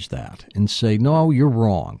challenge that and say, no, you're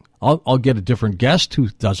wrong. I'll get a different guest who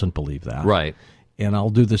doesn't believe that. Right. And I'll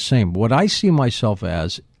do the same. What I see myself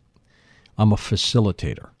as, I'm a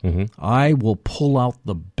facilitator. Mm-hmm. I will pull out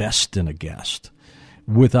the best in a guest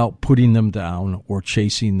without putting them down or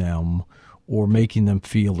chasing them or making them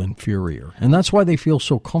feel inferior. And that's why they feel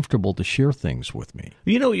so comfortable to share things with me.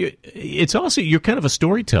 It's also, you're kind of a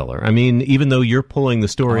storyteller. I mean, even though you're pulling the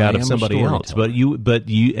story out of somebody else, but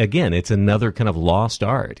you again, it's another kind of lost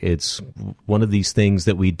art. It's one of these things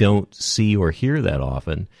that we don't see or hear that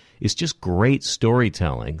often. It's just great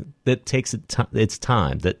storytelling that takes its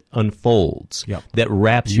time, that unfolds, that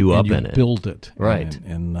wraps you up in it. Build it. Right.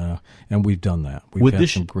 And we've done that. We've had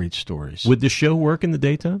some great stories. Would the show work in the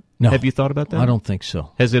daytime? No. Have you thought about that? I don't think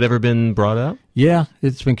so. Has it ever been brought up? Yeah,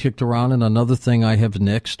 it's been kicked around. And another thing I have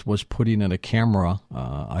nixed was putting in a camera.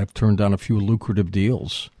 I've turned down a few lucrative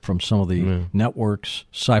deals from some of the networks,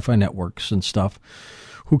 sci-fi networks and stuff,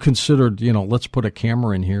 who considered, let's put a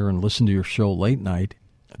camera in here and listen to your show late night.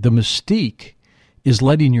 The mystique is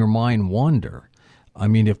letting your mind wander. I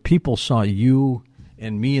mean, if people saw you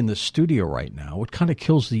and me in the studio right now, it kind of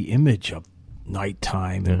kills the image of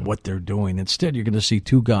nighttime and what they're doing. Instead, you're going to see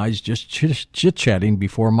two guys just chit-chatting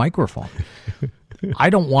before a microphone. I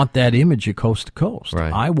don't want that image of coast to coast.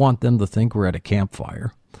 Right. I want them to think we're at a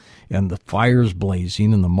campfire and the fire's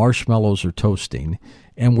blazing and the marshmallows are toasting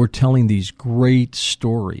and we're telling these great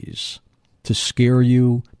stories to scare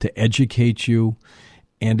you, to educate you.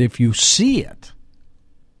 And if you see it,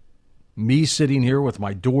 me sitting here with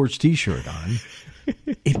my Doors T-shirt on,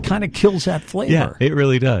 it kind of kills that flavor. Yeah, it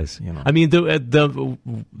really does. I mean,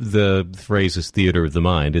 the phrase is theater of the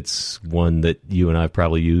mind. It's one that you and I have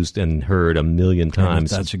probably used and heard a million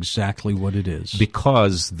times. And that's exactly what it is.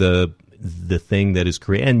 Because the thing that is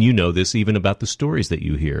created, and you know this even about the stories that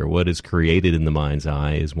you hear, what is created in the mind's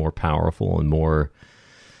eye is more powerful and more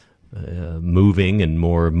moving and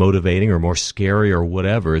more motivating or more scary or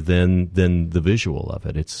whatever than the visual of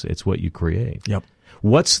it. It's what you create. Yep.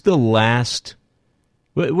 What's the last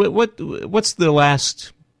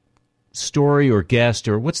story or guest,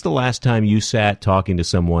 or what's the last time you sat talking to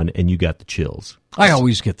someone and you got the chills? I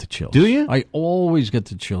always get the chills. Do you? I always get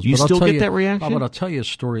the chills. You But I'll still tell get you- that reaction? But I'll tell you a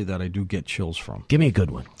story that I do get chills from. Give me a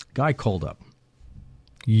good one. Guy called up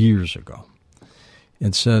years ago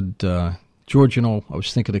and said, George, I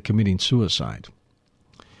was thinking of committing suicide,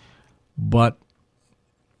 but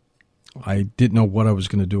I didn't know what I was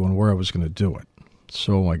going to do and where I was going to do it.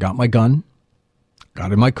 So I got my gun,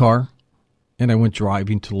 got in my car, and I went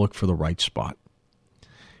driving to look for the right spot.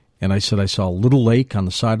 And I said I saw a little lake on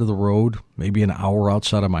the side of the road, maybe an hour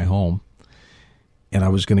outside of my home, and I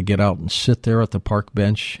was going to get out and sit there at the park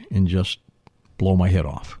bench and just blow my head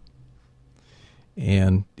off.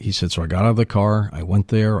 And he said, so I got out of the car, I went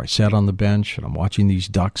there, I sat on the bench, and I'm watching these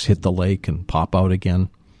ducks hit the lake and pop out again.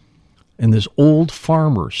 And this old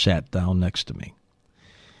farmer sat down next to me.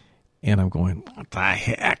 And I'm going, what the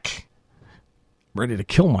heck? Ready to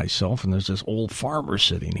kill myself, and there's this old farmer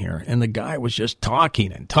sitting here. And the guy was just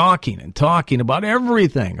talking and talking and talking about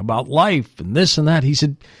everything, about life and this and that. He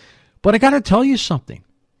said, but I got to tell you something.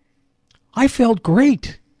 I felt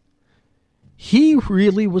great. He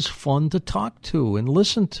really was fun to talk to and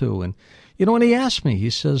listen to. And, when he asked me, he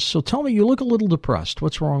says, so tell me, you look a little depressed.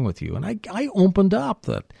 What's wrong with you? And I opened up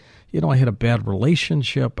that, I had a bad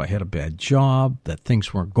relationship. I had a bad job, that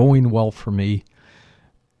things weren't going well for me.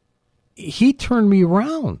 He turned me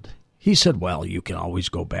around. He said, well, you can always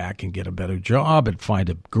go back and get a better job and find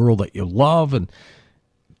a girl that you love. And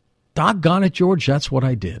doggone it, George, that's what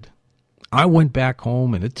I did. I went back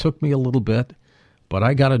home, and it took me a little bit, but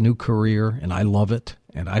I got a new career, and I love it.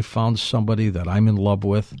 And I found somebody that I'm in love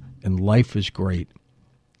with, and life is great.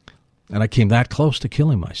 And I came that close to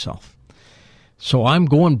killing myself. So I'm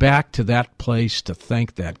going back to that place to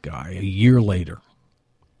thank that guy a year later.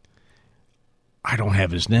 I don't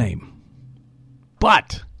have his name.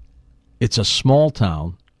 But it's a small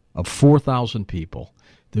town of 4,000 people.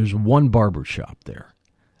 There's one barber shop there.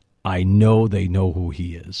 I know they know who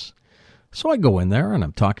he is. So I go in there, and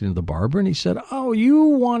I'm talking to the barber, and he said, oh, you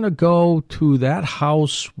want to go to that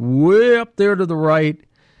house way up there to the right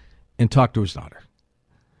and talk to his daughter.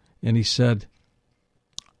 And he said,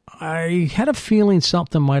 I had a feeling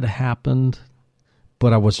something might have happened,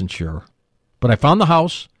 but I wasn't sure. But I found the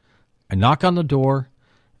house. I knock on the door,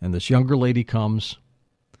 and this younger lady comes,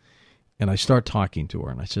 and I start talking to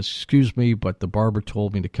her. And I says, excuse me, but the barber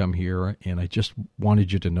told me to come here, and I just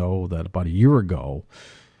wanted you to know that about a year ago,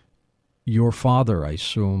 your father, I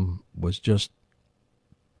assume, was just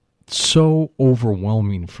so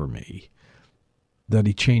overwhelming for me that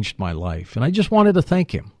he changed my life. And I just wanted to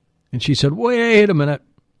thank him. And she said, wait a minute.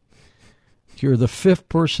 You're the fifth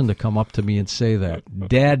person to come up to me and say that.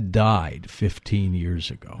 Dad died 15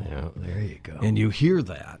 years ago. Yeah, there you go. And you hear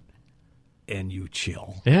that, and you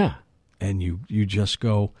chill. Yeah. And you just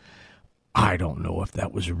go, I don't know if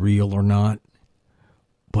that was real or not,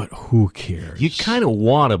 but who cares? You kind of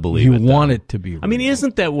want to believe you it. You want it to be real. I mean,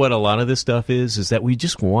 isn't that what a lot of this stuff is? Is that we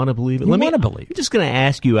just want to believe it? You want to believe. I'm just going to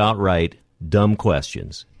ask you outright dumb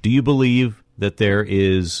questions. Do you believe that there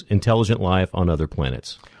is intelligent life on other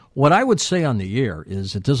planets? What I would say on the air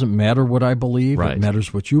is it doesn't matter what I believe. Right. It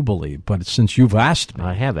matters what you believe. But since you've asked me.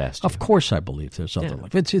 I have asked you. Of course I believe there's other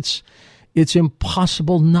life. It's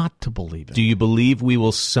impossible not to believe it. Do you believe we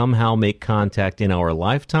will somehow make contact in our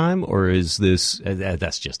lifetime, or is this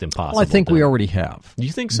that's just impossible? Well, I think we already have. Do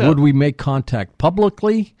you think so? Would we make contact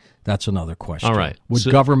publicly? That's another question. All right. Would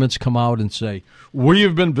governments come out and say, we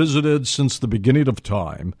have been visited since the beginning of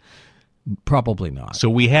time? Probably not. So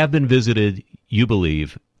we have been visited, you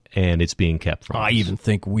believe, and it's being kept from us. I even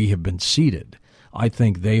think we have been seated. I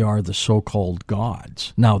think they are the so-called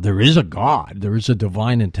gods. Now, there is a God. There is a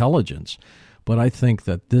divine intelligence. But I think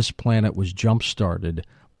that this planet was jump-started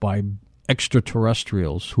by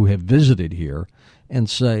extraterrestrials who have visited here and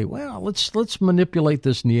say, well, let's manipulate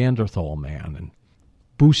this Neanderthal man and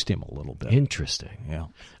boost him a little bit. Interesting.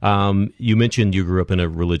 Yeah. You mentioned you grew up in a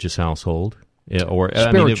religious household. Or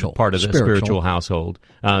spiritual. Part of the spiritual household.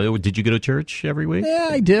 Did you go to church every week? Yeah,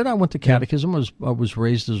 I did. I went to catechism. I was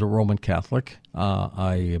raised as a Roman Catholic.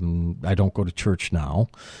 I don't go to church now.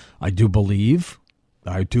 I do believe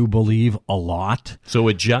a lot. So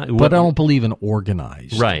but I don't believe in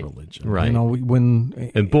organized religion. Right. You know,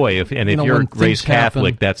 and boy, if you're raised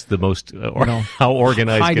Catholic, that's the most how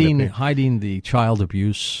organized. Hiding the child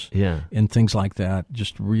abuse, yeah, and things like that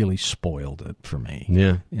just really spoiled it for me.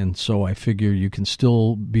 Yeah, and so I figure you can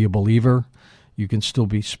still be a believer, you can still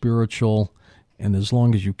be spiritual, and as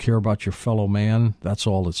long as you care about your fellow man, that's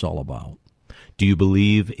all it's all about. Do you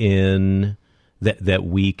believe in that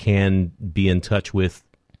we can be in touch with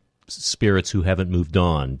spirits who haven't moved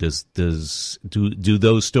on? Do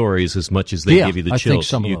those stories, as much as they give you the chills, I think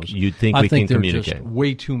some of those. You think I we think can there are communicate? just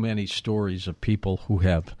way too many stories of people who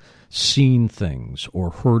have seen things or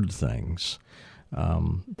heard things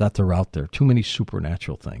that they're out there. Too many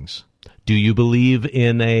supernatural things. Do you believe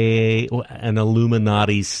in an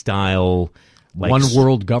Illuminati style, like, one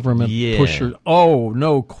world government pusher? Oh,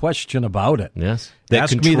 no question about it. Yes,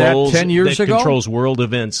 Ask me that 10 years ago. Controls world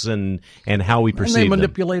events and how we perceive and they them.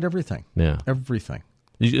 manipulate everything. Yeah, everything.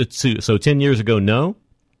 So 10 years ago, no.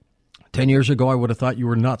 10 years ago, I would have thought you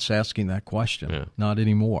were nuts asking that question. Yeah. Not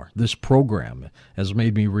anymore. This program has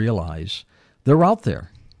made me realize they're out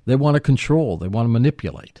there. They want to control. They want to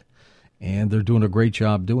manipulate. And they're doing a great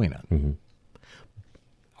job doing it. Mm-hmm.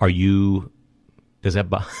 Does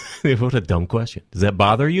that what a dumb question. Does that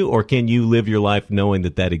bother you? Or can you live your life knowing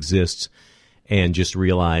that exists and just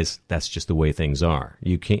realize that's just the way things are?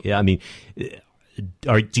 You can't, I mean,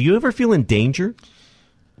 do you ever feel in danger?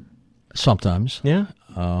 Sometimes. Yeah.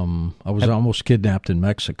 I was almost kidnapped in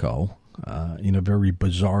Mexico in a very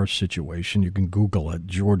bizarre situation. You can Google it.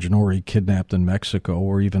 George Norrie kidnapped in Mexico,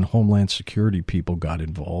 or even Homeland Security people got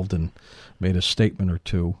involved and made a statement or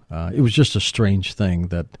two. It was just a strange thing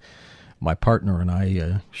that my partner and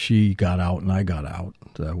I, she got out and I got out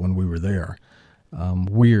when we were there.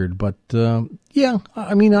 Weird, but yeah,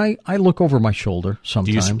 I mean, I look over my shoulder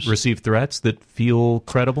sometimes. Do you receive threats that feel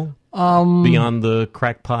credible beyond the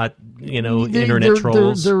crackpot, internet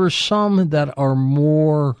trolls? There are some that are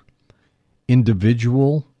more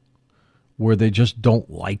individual, where they just don't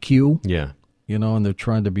like you. Yeah. And they're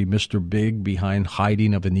trying to be Mr. Big behind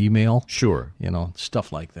hiding of an email. Sure.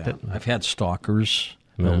 Stuff like that. I've had stalkers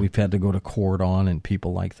that we've had to go to court on, and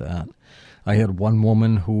people like that. I had one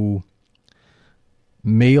woman who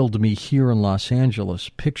mailed me here in Los Angeles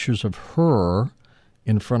pictures of her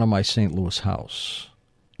in front of my St. Louis house.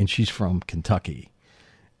 And she's from Kentucky.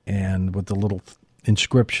 And with the little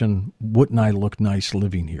inscription, "Wouldn't I look nice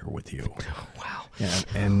living here with you?" Oh, wow.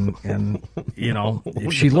 And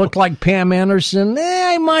if she looked like Pam Anderson,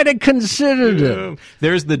 I might have considered it.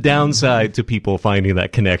 There's the downside to people finding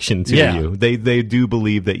that connection to you. They do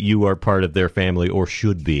believe that you are part of their family, or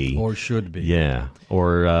should be. Yeah.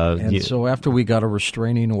 So after we got a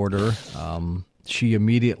restraining order, she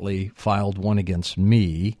immediately filed one against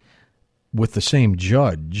me with the same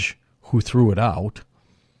judge who threw it out.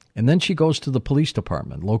 And then she goes to the police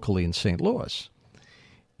department locally in St. Louis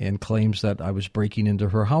and claims that I was breaking into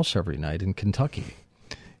her house every night in Kentucky.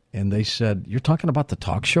 And they said, "You're talking about the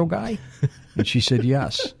talk show guy?" And she said,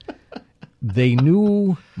 "Yes." They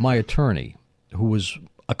knew my attorney, who was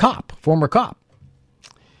a cop, former cop.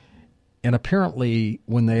 And apparently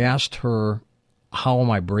when they asked her, "How am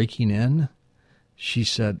I breaking in?" she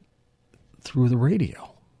said, "Through the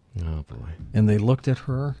radio." Oh, boy. And they looked at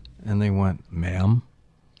her and they went, "Ma'am,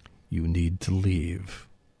 you need to leave."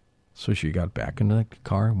 So she got back in the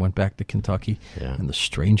car and went back to Kentucky. Yeah. And the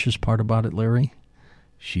strangest part about it, Larry,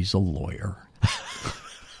 she's a lawyer.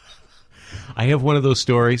 I have one of those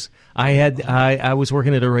stories. I was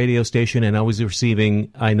working at a radio station, and I was receiving,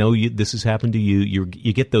 I know this has happened to you.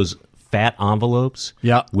 You get those fat envelopes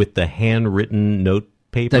with the handwritten note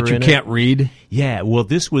paper that you in can't read. Yeah, well,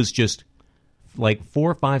 this was just like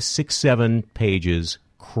 4, 5, 6, 7 pages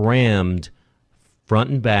crammed front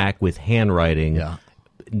and back with handwriting. Yeah.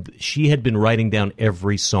 She had been writing down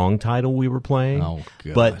every song title we were playing,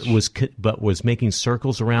 but was making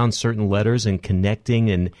circles around certain letters and connecting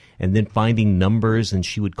and then finding numbers, and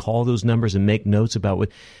she would call those numbers and make notes about what.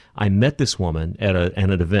 I met this woman at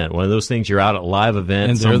an event, one of those things you're out at a live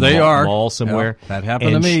event, and there they are, mall somewhere. Yeah, that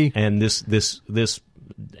happened to me. And this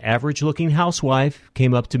average-looking housewife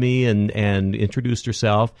came up to me and introduced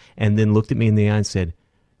herself, and then looked at me in the eye and said,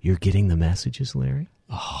 "You're getting the messages, Larry?"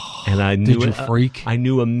 Oh, and I knew did you freak? I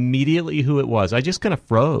knew immediately who it was. I just kind of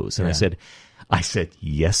froze, and I said,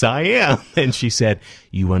 "Yes, I am." And she said,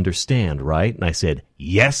 "You understand, right?" And I said,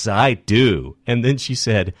 "Yes, I do." And then she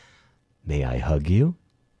said, "May I hug you?"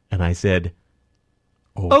 And I said,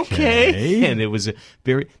 "Okay." And it was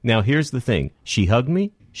now here's the thing. She hugged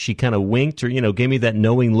me. She kind of winked or, gave me that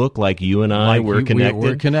knowing look like you and I were connected.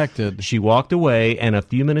 We're connected. She walked away, and a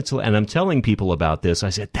few minutes later, and I'm telling people about this,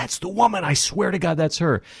 I said, "That's the woman. I swear to God, that's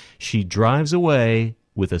her." She drives away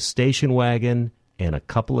with a station wagon and a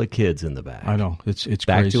couple of kids in the back. I know. It's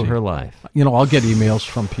back crazy. to her life. I'll get emails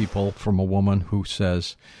from people, from a woman who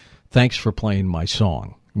says, "Thanks for playing my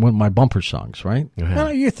song." One of my bumper songs, right? Uh-huh.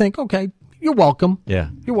 You think, okay, you're welcome. Yeah.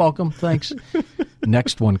 You're welcome. Thanks.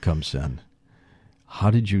 Next one comes in.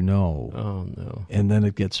 "How did you know?" Oh, no. And then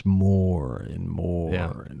it gets more and more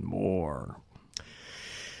Yeah. and more.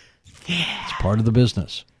 Yeah. It's part of the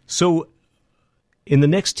business. So, in the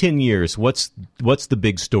next 10 years, what's the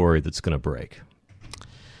big story that's going to break?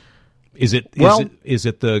 Is it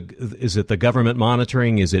the government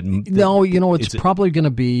monitoring? Is it no? It's probably going to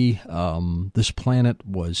be this planet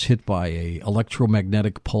was hit by a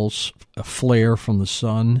electromagnetic pulse, a flare from the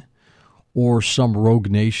sun, or some rogue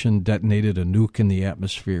nation detonated a nuke in the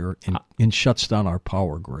atmosphere and shuts down our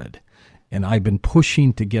power grid. And I've been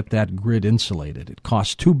pushing to get that grid insulated. It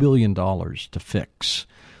costs $2 billion to fix.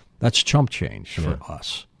 That's chump change for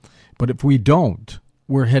us. But if we don't,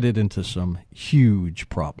 we're headed into some huge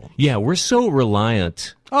problems. Yeah, we're so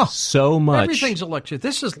reliant so much. Everything's electric.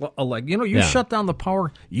 This is you shut down the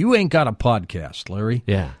power, you ain't got a podcast, Larry.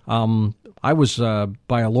 Yeah. I was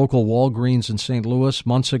by a local Walgreens in St. Louis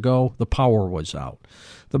months ago. The power was out.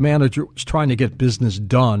 The manager was trying to get business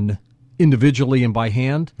done individually and by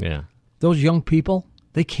hand. Yeah. Those young people,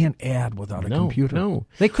 they can't add without a computer. No.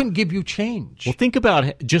 They couldn't give you change. Well, think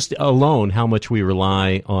about just alone how much we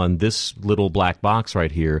rely on this little black box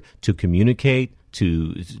right here to communicate,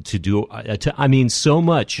 to do. So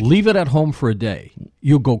much. Leave it at home for a day.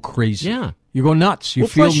 You'll go crazy. Yeah. You go nuts. You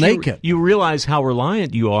feel naked. You realize how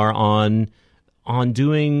reliant you are on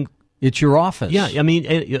doing. It's your office.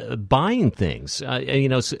 Yeah, buying things,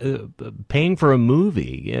 paying for a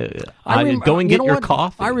movie, go and get your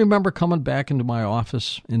coffee. I remember coming back into my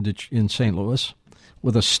office in St. Louis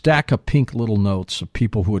with a stack of pink little notes of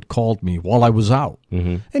people who had called me while I was out.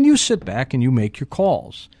 Mm-hmm. And you sit back and you make your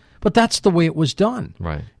calls. But that's the way it was done.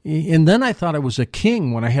 Right. And then I thought I was a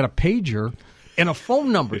king when I had a pager and a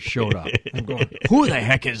phone number showed up. I'm going, who the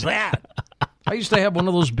heck is that? I used to have one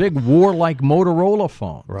of those big warlike Motorola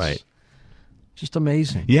phones. Right. Just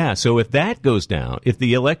amazing. Yeah. So if that goes down, if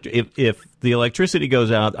the electricity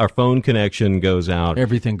goes out, our phone connection goes out,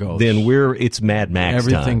 everything goes. Then it's Mad Max.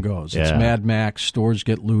 Everything time. goes. Yeah. It's Mad Max. Stores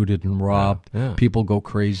get looted and robbed. Yeah. People go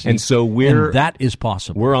crazy. And so that is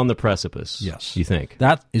possible. We're on the precipice. Yes. You think?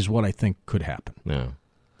 That is what I think could happen. Yeah.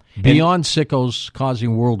 Beyond sickos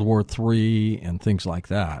causing World War III and things like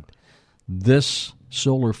that, this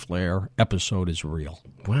solar flare episode is real.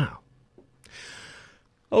 Wow.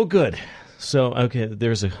 Oh, good. So, okay,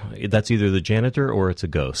 that's either the janitor or it's a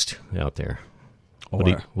ghost out there. What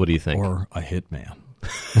do you think? Or a hitman.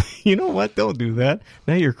 You know what? Don't do that.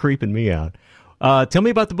 Now you're creeping me out. Tell me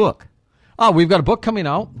about the book. We've got a book coming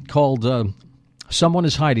out called Someone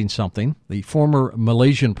is Hiding Something. The former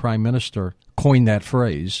Malaysian Prime Minister coined that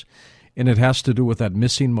phrase, and it has to do with that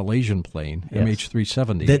missing Malaysian plane, yes.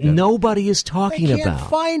 MH370. That nobody is talking about. They can't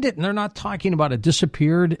find it, and they're not talking about it.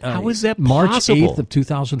 Disappeared. How is that March possible? March 8th of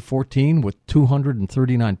 2014 with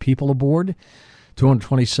 239 people aboard,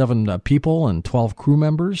 227 people and 12 crew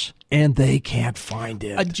members, and they can't find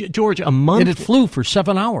it. George, a month... And it flew for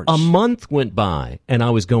 7 hours. A month went by, and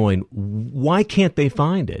I was going, why can't they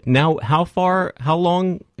find it? Now, how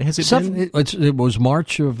long has it been? It was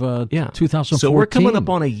March of 2014. So we're coming up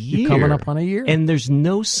on a year. You're coming up on a year. And there's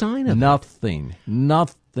no sign of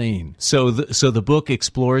Nothing. So the book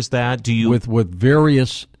explores that. Do you... With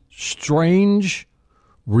various strange,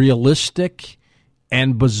 realistic,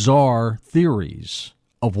 and bizarre theories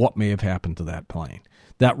of what may have happened to that plane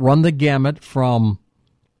that run the gamut from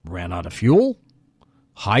ran out of fuel,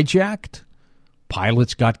 hijacked,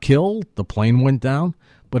 pilots got killed, the plane went down,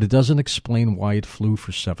 but it doesn't explain why it flew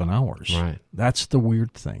for 7 hours. Right. That's the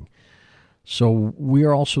weird thing. So we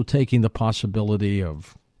are also taking the possibility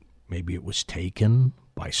of maybe it was taken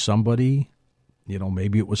by somebody,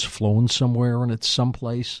 maybe it was flown somewhere and it's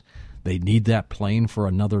someplace. They need that plane for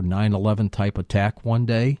another 9/11 type attack one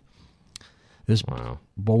day. This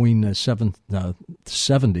Boeing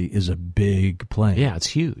 770 is a big plane. Yeah, it's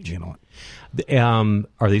huge.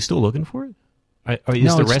 Are they still looking for it?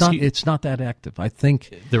 It's not that active. I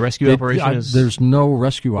think the rescue operation is. There's no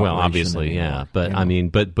rescue operation. Well, obviously, anymore,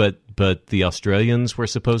 but but the Australians were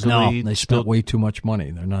supposedly they spent way too much money.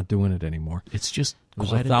 They're not doing it anymore. It's just it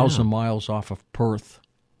was 1,000 miles off of Perth,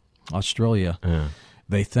 Australia. Yeah.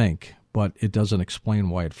 They think, but it doesn't explain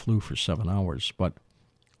why it flew for 7 hours. But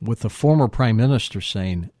with the former prime minister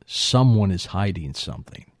saying someone is hiding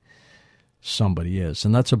something, somebody is.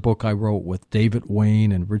 And that's a book I wrote with David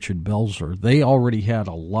Wayne and Richard Belzer. They already had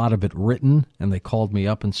a lot of it written, and they called me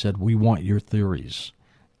up and said, we want your theories,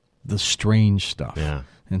 the strange stuff. Yeah.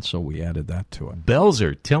 And so we added that to it.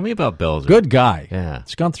 Belzer. Tell me about Belzer. Good guy. Yeah.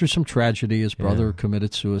 He's gone through some tragedy. His brother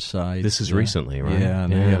committed suicide. This is recently, right? Yeah,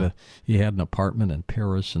 and he had an apartment in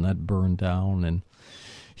Paris, and that burned down. And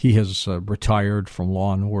he has retired from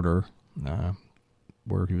Law and Order.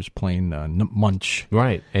 where he was playing Munch.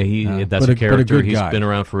 Right. And but that's a a character. good He's guy. been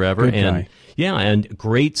around forever. Good and guy. yeah, and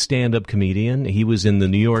great stand-up comedian. He was in the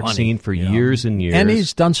New York Funny, scene for yeah. years and years. And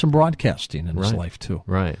he's done some broadcasting in his Right. life, too.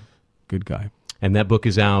 Right. Good guy. And that book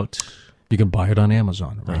is out. You can buy it on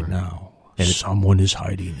Amazon right now. And Someone is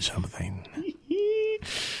hiding something.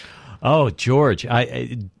 Oh, George,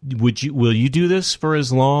 will you do this for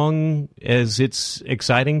as long as it's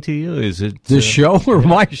exciting to you? Is it This show or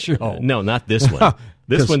my show? No, not this one.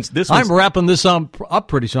 This one's I'm wrapping this up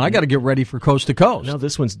pretty soon. I got to get ready for Coast to Coast. No,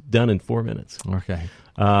 this one's done in 4 minutes. Okay.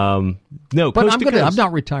 No, But Coast to Coast. I'm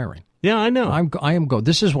not retiring. Yeah, I know. I am go.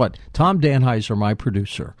 This is what Tom Danheiser, my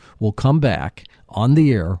producer, will come back on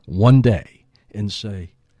the air one day and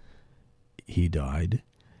say, he died.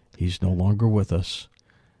 He's no longer with us.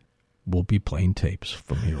 We'll be playing tapes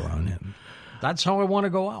from here on in. That's how I want to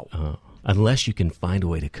go out. Unless you can find a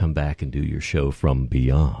way to come back and do your show from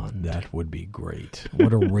beyond. That would be great.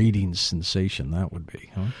 What a ratings sensation that would be.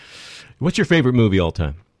 Huh? What's your favorite movie all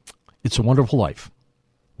time? It's a Wonderful Life.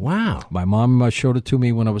 Wow. My mom showed it to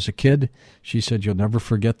me when I was a kid. She said, you'll never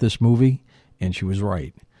forget this movie. And she was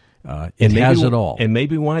right. It has it all. And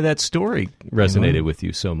maybe why that story resonated with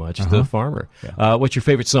you so much, The Farmer. Yeah. What's your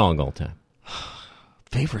favorite song all time?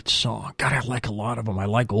 Favorite song? God, I like a lot of them. I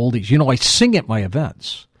like oldies. You know, I sing at my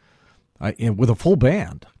events with a full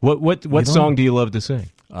band. What song do you love to sing?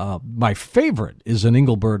 My favorite is an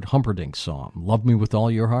Engelbert Humperdinck song, Love Me With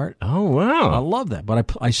All Your Heart. Oh, wow. I love that.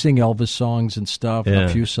 But I sing Elvis songs and stuff, and a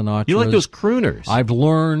few Sinatras. You like those crooners. I've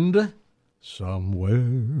learned somewhere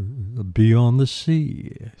beyond the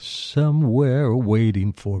sea, somewhere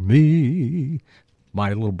waiting for me. My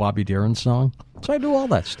little Bobby Darin song. So I do all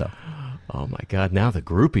that stuff. Oh, my God. Now the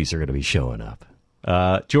groupies are going to be showing up.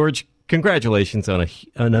 George, congratulations on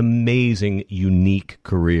an amazing, unique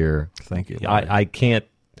career. Thank you. I can't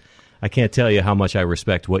tell you how much I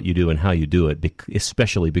respect what you do and how you do it,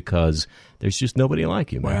 especially because there's just nobody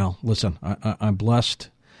like you, man. Well, listen, I'm blessed,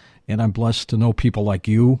 and I'm blessed to know people like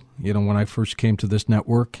you. You know, when I first came to this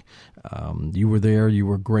network, you were there, you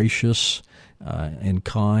were gracious and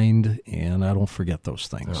kind, and I don't forget those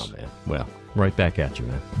things. Oh, man. Well, right back at you,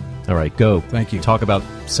 man. All right, go. Thank you. Talk about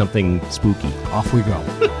something spooky. Off we go.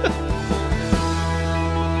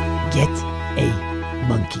 Get a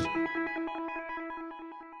monkey.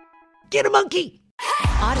 Get a monkey.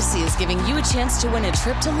 Odyssey is giving you a chance to win a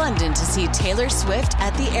trip to London to see Taylor Swift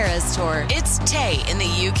at the Eras Tour. It's Tay in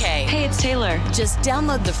the UK. Hey, it's Taylor. Just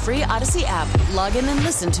download the free Odyssey app, log in and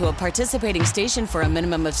listen to a participating station for a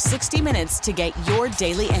minimum of 60 minutes to get your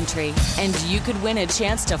daily entry. And you could win a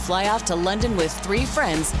chance to fly off to London with 3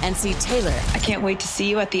 friends and see Taylor. I can't wait to see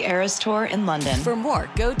you at the Eras Tour in London. For more,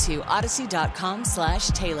 go to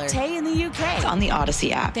odyssey.com/Taylor. Tay in the UK. On the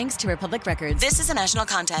Odyssey app. Thanks to Republic Records. This is a national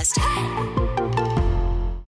contest.